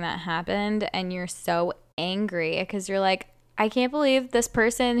processing everything that happened and you're so angry because you're like, I can't believe this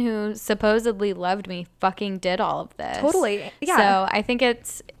person who supposedly loved me fucking did all of this. Totally. Yeah. So I think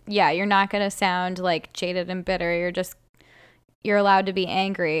you're not going to sound like jaded and bitter. You're allowed to be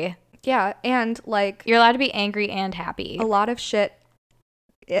angry. Yeah. And like, You're allowed to be angry and happy. a lot of shit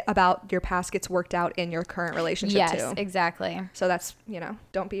about your past gets worked out in your current relationship too. Yes, exactly. So that's,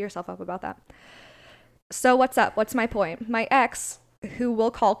 don't beat yourself up about that. So what's up? What's my point? My ex, who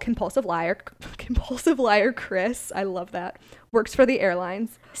we'll call compulsive liar Chris, I love that, works for the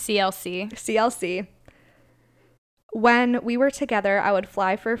airlines. CLC. When we were together, I would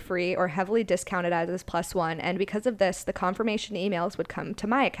fly for free or heavily discounted as his +1, and because of this, the confirmation emails would come to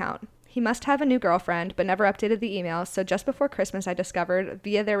my account. He must have a new girlfriend, but never updated the email, so just before Christmas, I discovered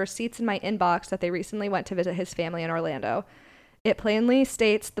via their receipts in my inbox that they recently went to visit his family in Orlando. It plainly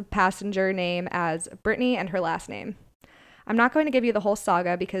states the passenger name as Brittany and her last name. I'm not going to give you the whole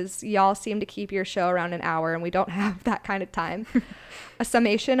saga because y'all seem to keep your show around an hour and we don't have that kind of time. A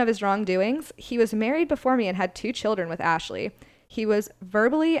summation of his wrongdoings: he was married before me and had 2 children with Ashley. He was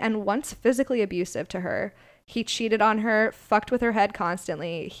verbally and once physically abusive to her. He cheated on her, fucked with her head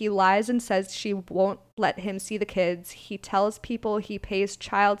constantly. He lies and says she won't let him see the kids. He tells people he pays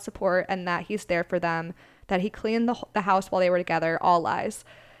child support and that he's there for them, that he cleaned the house while they were together. All lies.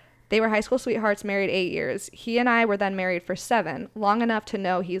 They were high school sweethearts, married 8 years. He and I were then married for 7, long enough to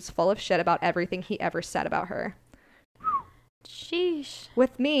know he's full of shit about everything he ever said about her. Sheesh.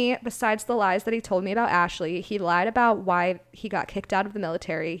 With me, besides the lies that he told me about Ashley, he lied about why he got kicked out of the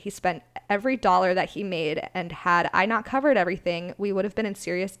military. He spent every dollar that he made, and had I not covered everything, we would have been in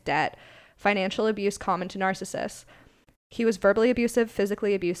serious debt. Financial abuse common to narcissists. He was verbally abusive,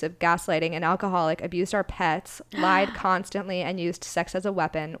 physically abusive, gaslighting, an alcoholic, abused our pets, lied constantly, and used sex as a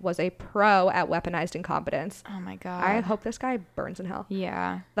weapon, was a pro at weaponized incompetence. Oh my God. I hope this guy burns in hell.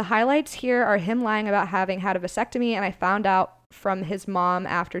 Yeah. The highlights here are him lying about having had a vasectomy, and I found out from his mom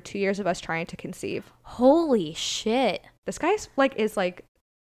after 2 years of us trying to conceive. Holy shit. This guy is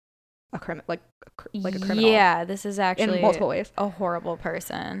a criminal, like a criminal. Yeah, this is actually in multiple ways. A horrible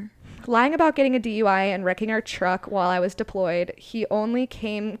person. Lying about getting a DUI and wrecking our truck while I was deployed. He only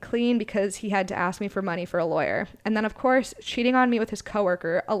came clean because he had to ask me for money for a lawyer. And then, of course, cheating on me with his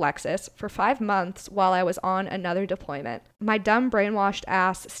coworker, Alexis, for 5 months while I was on another deployment. My dumb, brainwashed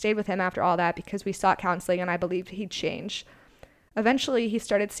ass stayed with him after all that because we sought counseling and I believed he'd change. Eventually, he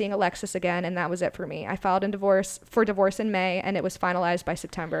started seeing Alexis again, and that was it for me. I filed for divorce in May, and it was finalized by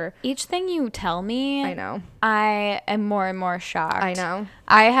September. Each thing you tell me, I know. I am more and more shocked. I know.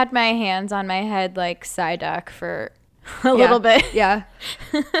 I had my hands on my head like Psyduck for a little bit. Yeah.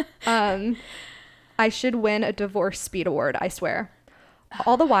 I should win a divorce speed award, I swear.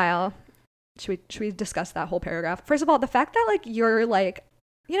 All the while, should we discuss that whole paragraph? First of all, the fact that like you're like,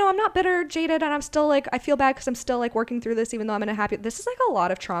 you know, I'm not bitter, jaded, and I'm still like, I feel bad because I'm still like working through this, even though I'm in a happy. This is like a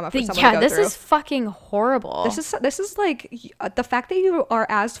lot of trauma for someone to go through. This is fucking horrible. This is like the fact that you are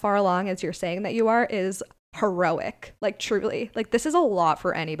as far along as you're saying that you are is heroic. Like truly, like this is a lot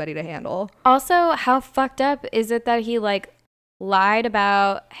for anybody to handle. Also, how fucked up is it that he like lied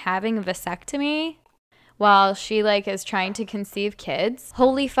about having a vasectomy while she like is trying to conceive kids?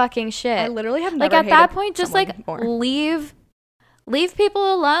 Holy fucking shit! I literally have never like at hated that point, just like more. Leave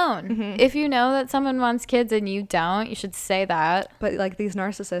people alone. Mm-hmm. If you know that someone wants kids and you don't, you should say that. But like these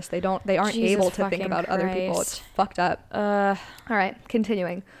narcissists, they aren't Jesus able to think about other people. It's fucked up. All right,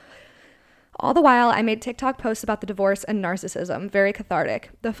 continuing. All the while, I made TikTok posts about the divorce and narcissism, very cathartic.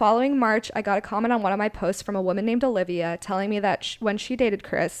 The following March, I got a comment on one of my posts from a woman named Olivia telling me that when she dated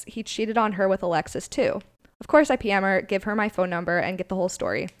Chris, he cheated on her with Alexis too. Of course, I PM her, give her my phone number, and get the whole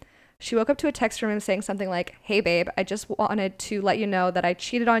story. She woke up to a text from him saying something like, "Hey babe, I just wanted to let you know that I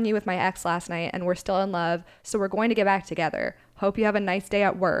cheated on you with my ex last night and we're still in love, so we're going to get back together. Hope you have a nice day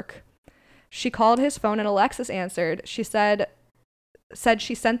at work." She called his phone and Alexis answered. She said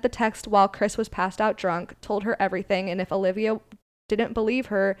she sent the text while Chris was passed out drunk, told her everything, and if Olivia didn't believe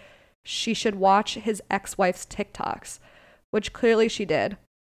her, she should watch his ex-wife's TikToks, which clearly she did.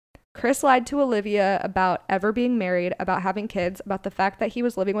 Chris lied to Olivia about ever being married, about having kids, about the fact that he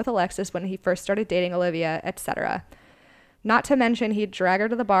was living with Alexis when he first started dating Olivia, etc. Not to mention he'd drag her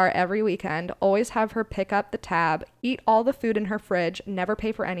to the bar every weekend, always have her pick up the tab, eat all the food in her fridge, never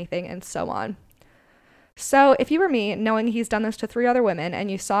pay for anything, and so on. So if you were me, knowing he's done this to 3 other women, and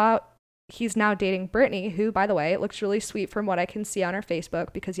you saw he's now dating Brittany, who, by the way, looks really sweet from what I can see on her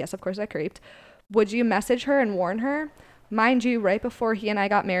Facebook, because yes, of course I creeped, would you message her and warn her? Mind you, right before he and I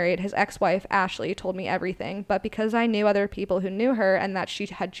got married, his ex-wife, Ashley, told me everything, but because I knew other people who knew her and that she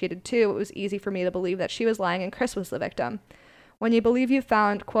had cheated too, it was easy for me to believe that she was lying and Chris was the victim. When you believe you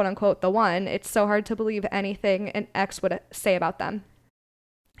found, quote-unquote, the one, it's so hard to believe anything an ex would say about them.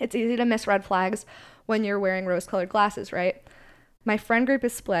 It's easy to miss red flags when you're wearing rose-colored glasses, right? My friend group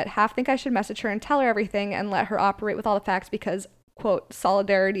is split. Half think I should message her and tell her everything and let her operate with all the facts because, quote,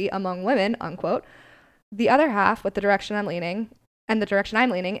 solidarity among women, unquote. The other half, with the direction I'm leaning, and the direction I'm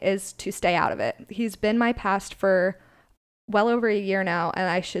leaning, is to stay out of it. He's been my past for well over a year now, and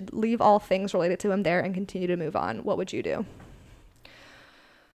I should leave all things related to him there and continue to move on. What would you do?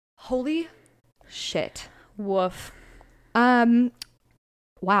 Holy shit. Woof.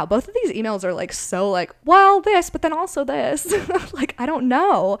 Wow, both of these emails are like so like, well, this, but then also this. Like, I don't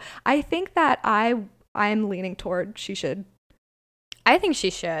know. I think that I'm leaning toward she should. I think she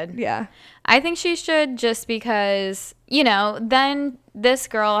should. Yeah. I think she should just because, you know, then this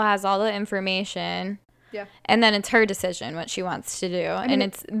girl has all the information. Yeah. And then it's her decision what she wants to do. And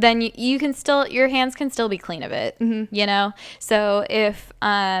it's then you can still, your hands can still be clean of it, you know? So if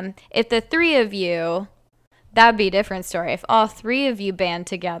the 3 of you, that'd be a different story. If all 3 of you band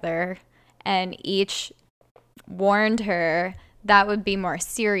together and each warned her, that would be more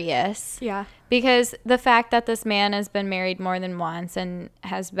serious. Yeah. Because the fact that this man has been married more than once and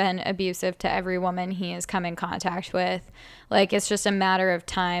has been abusive to every woman he has come in contact with, like, it's just a matter of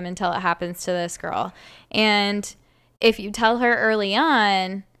time until it happens to this girl. And if you tell her early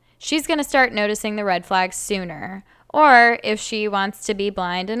on, she's going to start noticing the red flags sooner. Or if she wants to be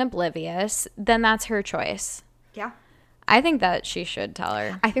blind and oblivious, then that's her choice. Yeah. I think that she should tell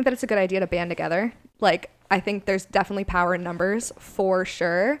her. I think that it's a good idea to band together. Like, I think there's definitely power in numbers for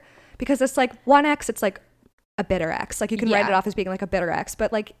sure. Because it's like one ex, it's like a bitter ex. Like you can write it off as being like a bitter ex.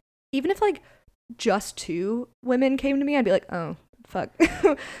 But like, even if like just 2 women came to me, I'd be like, oh, fuck.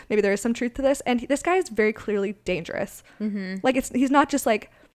 Maybe there is some truth to this. And this guy is very clearly dangerous. Like he's not just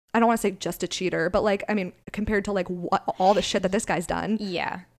like, I don't want to say just a cheater, but like, I mean, compared to like all the shit that this guy's done.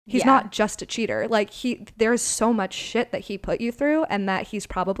 Yeah. He's not just a cheater. Like there's so much shit that he put you through and that he's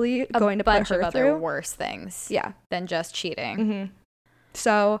probably going to put her bunch of through. other worse things. Yeah. Than just cheating.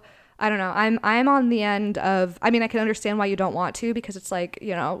 So I don't know. I'm on the end of, I mean, I can understand why you don't want to, because it's like,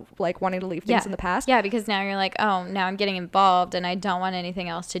 you know, like wanting to leave things in the past. Yeah, because now you're like, oh, now I'm getting involved and I don't want anything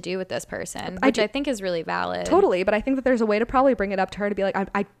else to do with this person, which I think is really valid. Totally. But I think that there's a way to probably bring it up to her to be like,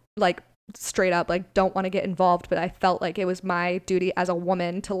 I like straight up, like, don't want to get involved, but I felt like it was my duty as a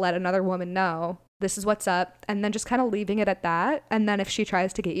woman to let another woman know this is what's up, and then just kind of leaving it at that. And then if she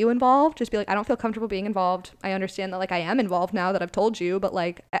tries to get you involved, just be like, I don't feel comfortable being involved. I understand that, like, I am involved now that I've told you, but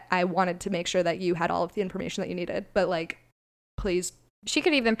like I wanted to make sure that you had all of the information that you needed, but like, please. She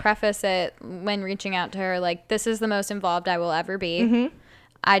could even preface it when reaching out to her, like, this is the most involved I will ever be. Mm-hmm.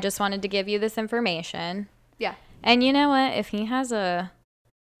 I just wanted to give you this information. Yeah. And you know what, if he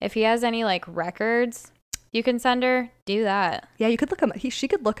has any like records you can send her, do that. Yeah, you could look him. She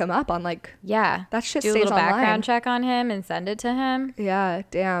could look him up on like. Yeah, that shit do stays a little online. background check on him and send it to him. Yeah,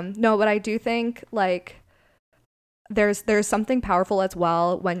 damn. No, but I do think like there's something powerful as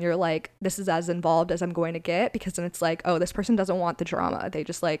well when you're like, this is as involved as I'm going to get, because then it's like, oh, this person doesn't want the drama. They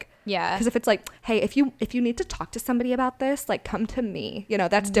just like, yeah. Because if it's like, hey, if you need to talk to somebody about this, like, come to me. You know,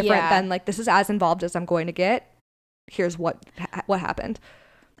 that's different than like, this is as involved as I'm going to get. Here's what happened.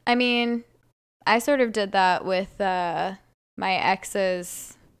 I mean, I sort of did that with my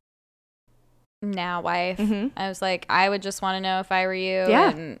ex's now wife. Mm-hmm. I was like, I would just want to know if I were you.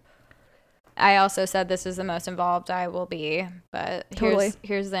 Yeah. And I also said this is the most involved I will be, but Totally.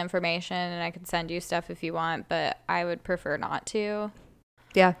 here's the information, and I can send you stuff if you want, but I would prefer not to.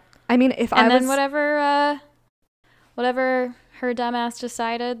 Yeah. I mean, whatever her dumbass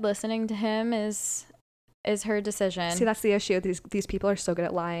decided, listening to him is her decision. See, that's the issue. These people are so good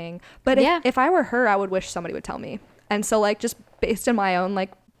at lying. But yeah. if I were her, I would wish somebody would tell me. And so like, just based on my own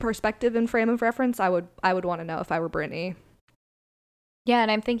like perspective and frame of reference, I would want to know if I were Brittany. Yeah,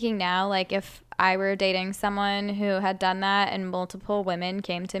 and I'm thinking now, like, if I were dating someone who had done that and multiple women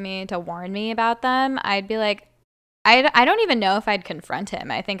came to me to warn me about them, I'd be like, I don't even know if I'd confront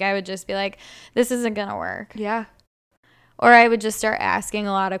him. I think I would just be like, this isn't gonna work. Yeah. Or I would just start asking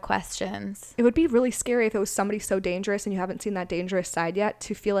a lot of questions. It would be really scary if it was somebody so dangerous and you haven't seen that dangerous side yet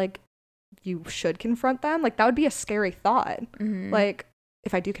to feel like you should confront them. Like, that would be a scary thought. Mm-hmm. Like,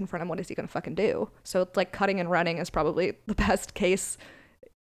 if I do confront him, what is he going to fucking do? So it's like cutting and running is probably the best case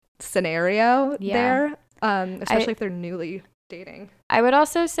scenario there. Especially if they're newly dating. I would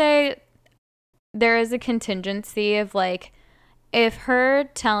also say there is a contingency of like, if her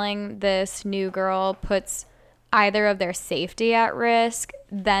telling this new girl puts either of their safety at risk,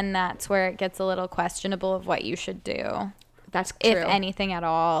 then that's where it gets a little questionable of what you should do. That's true. If anything at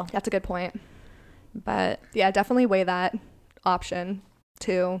all. That's a good point. But yeah, definitely weigh that option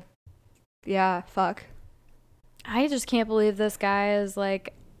too. Yeah, fuck. I just can't believe this guy has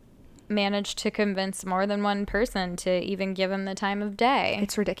like managed to convince more than one person to even give him the time of day.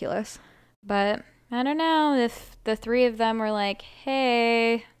 It's ridiculous. But I don't know if the three of them were like,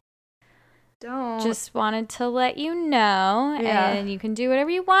 hey, don't. Just wanted to let you know, and you can do whatever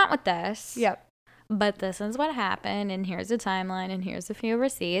you want with this. Yep. But this is what happened, and here's a timeline, and here's a few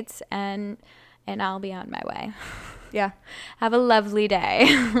receipts, and I'll be on my way. Yeah. Have a lovely day.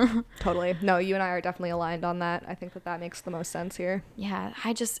 Totally. No, you and I are definitely aligned on that. I think that makes the most sense here. Yeah,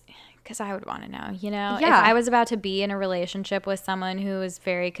 because I would want to know, you know? Yeah. If I was about to be in a relationship with someone who was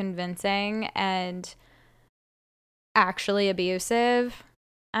very convincing and actually abusive,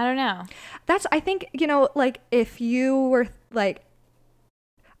 I don't know. I think, you know, like, if you were, like,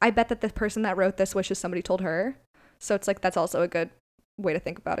 I bet that the person that wrote this wishes somebody told her. So it's, like, that's also a good way to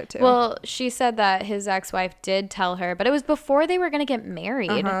think about it, too. Well, she said that his ex-wife did tell her, but it was before they were going to get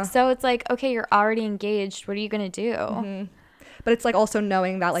married. Uh-huh. So it's like, okay, you're already engaged. What are you going to do? Mm-hmm. But it's, like, also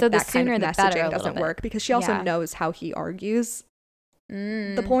knowing that, like, so that kind of messaging doesn't work. Because she also knows how he argues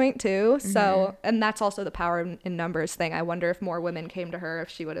the point too. So, and that's also the power in numbers thing. I wonder if more women came to her, if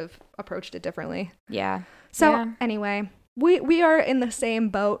she would have approached it differently. Yeah. So anyway, we are in the same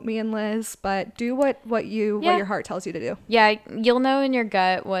boat, me and Liz, but do what your heart tells you to do. Yeah, you'll know in your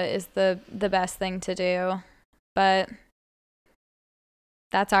gut what is the best thing to do, but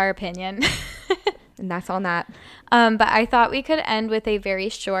that's our opinion. And that's on that. But I thought we could end with a very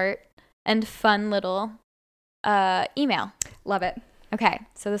short and fun little email. Love it. Okay,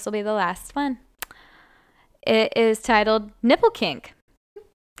 so this will be the last one. It is titled Nipple Kink.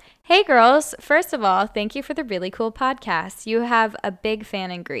 Hey girls, first of all, thank you for the really cool podcast. You have a big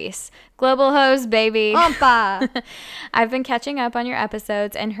fan in Greece. Global hoes, baby. Ompa. I've been catching up on your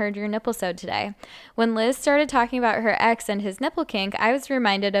episodes and heard your nipplesode today. When Liz started talking about her ex and his nipple kink, I was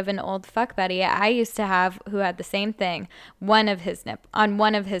reminded of an old fuck buddy I used to have who had the same thing, on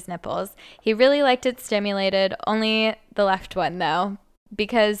one of his nipples. He really liked it stimulated, only the left one though.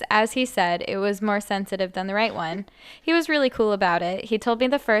 because, as he said, it was more sensitive than the right one. He was really cool about it. He told me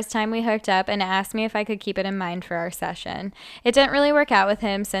the first time we hooked up and asked me if I could keep it in mind for our session. It didn't really work out with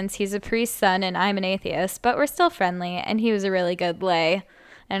him since he's a priest's son and I'm an atheist, but we're still friendly, and he was a really good lay.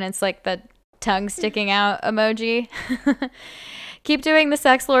 And it's like the tongue sticking out emoji. Keep doing the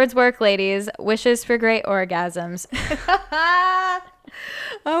sex lord's work, ladies. Wishes for great orgasms.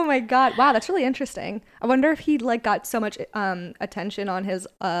 Oh my God. Wow, that's really interesting. I wonder if he like got so much attention on his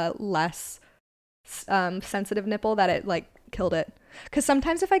less sensitive nipple that it like killed it. Because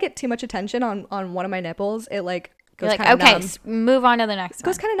sometimes if I get too much attention on one of my nipples, it like goes You're like, kind of okay, numb. move on to the next It one.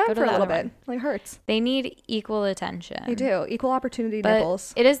 goes kind of numb Go to for a the little other bit. one. Like hurts. They need equal attention. They do. Equal opportunity But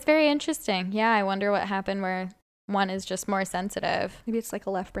nipples. it is very interesting. Yeah, I wonder what happened where one is just more sensitive. Maybe it's like a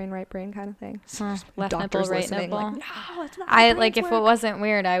left brain, right brain kind of thing. Left Doctors nipple, right listening, nipple. like, no, it's not. I like if it wasn't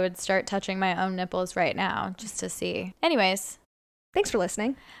weird, I would start touching my own nipples right now just to see. Anyways, Thanks for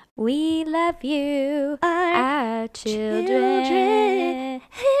listening. we love you, our children.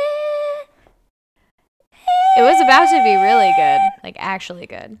 It was about to be really good, like actually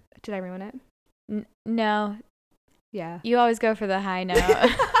good. Did I ruin it? No, Yeah. you always go for the high note.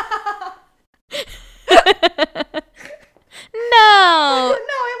 No. No,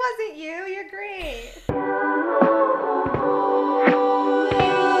 it wasn't you. You're great.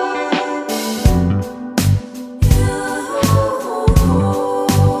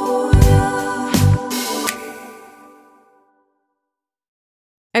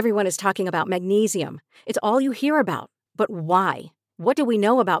 Everyone is talking about magnesium. It's all you hear about. But why? What do we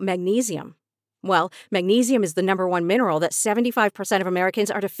know about magnesium? Well, magnesium is the number one mineral that 75% of Americans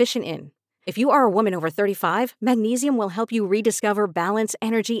are deficient in. If you are a woman over 35, magnesium will help you rediscover balance,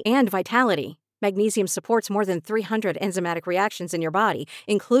 energy, and vitality. Magnesium supports more than 300 enzymatic reactions in your body,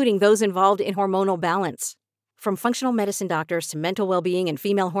 including those involved in hormonal balance. From functional medicine doctors to mental well-being and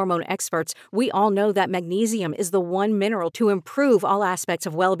female hormone experts, we all know that magnesium is the one mineral to improve all aspects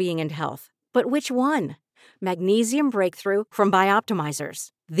of well-being and health. But which one? Magnesium Breakthrough from Bioptimizers,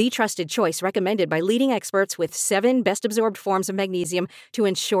 the trusted choice recommended by leading experts with 7 best-absorbed forms of magnesium to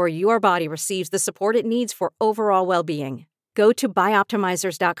ensure your body receives the support it needs for overall well-being. Go to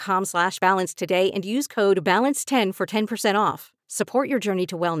bioptimizers.com/balance today and use code BALANCE10 for 10% off. Support your journey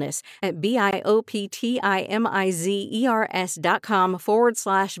to wellness at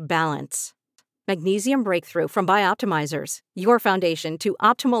bioptimizers.com/balance. Magnesium Breakthrough from Bioptimizers, your foundation to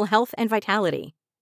optimal health and vitality.